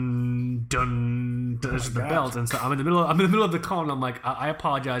dun dun dun, the bells. And so I'm in the middle of the call, and I'm like, I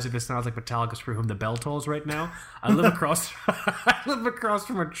apologize if it sounds like Metallica's "For Whom the Bell Tolls" right now. I live across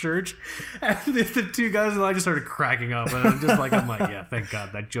from a church, and the two guys and I just started cracking up, and I'm like, yeah, thank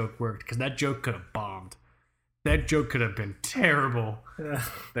God that joke worked, because that joke could have bombed. That joke could have been terrible.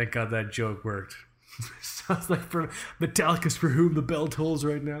 Thank God that joke worked. Sounds like for Metallica's "For Whom the Bell Tolls"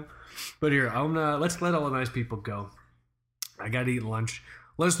 right now. But here, let's let all the nice people go. I gotta eat lunch.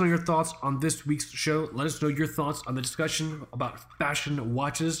 Let us know your thoughts on this week's show. Let us know your thoughts on the discussion about fashion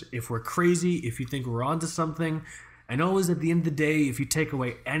watches. If we're crazy, if you think we're onto something. And always at the end of the day, if you take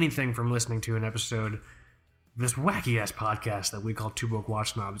away anything from listening to an episode, this wacky ass podcast that we call Two Broke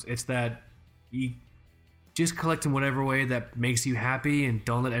Watch Snobs, it's that you just collect in whatever way that makes you happy, and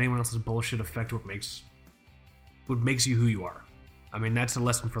don't let anyone else's bullshit affect what makes you who you are. I mean, that's a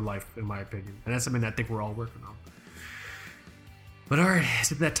lesson for life, in my opinion. And that's something that I think we're all working on. But alright,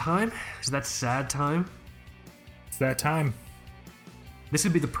 is it that time? Is it that sad time? It's that time. This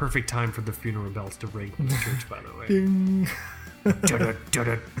would be the perfect time for the funeral bells to ring from the church, by the way. I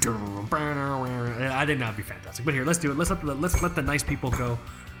think that'd be fantastic. But here, let's do it. Let's let the nice people go.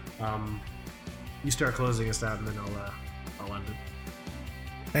 You start closing us out, and then I'll end it.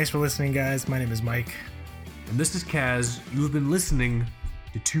 Thanks for listening, guys. My name is Mike. And this is Kaz. You've been listening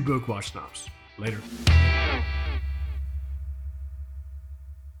to Two Broke Watch Snobs. Later.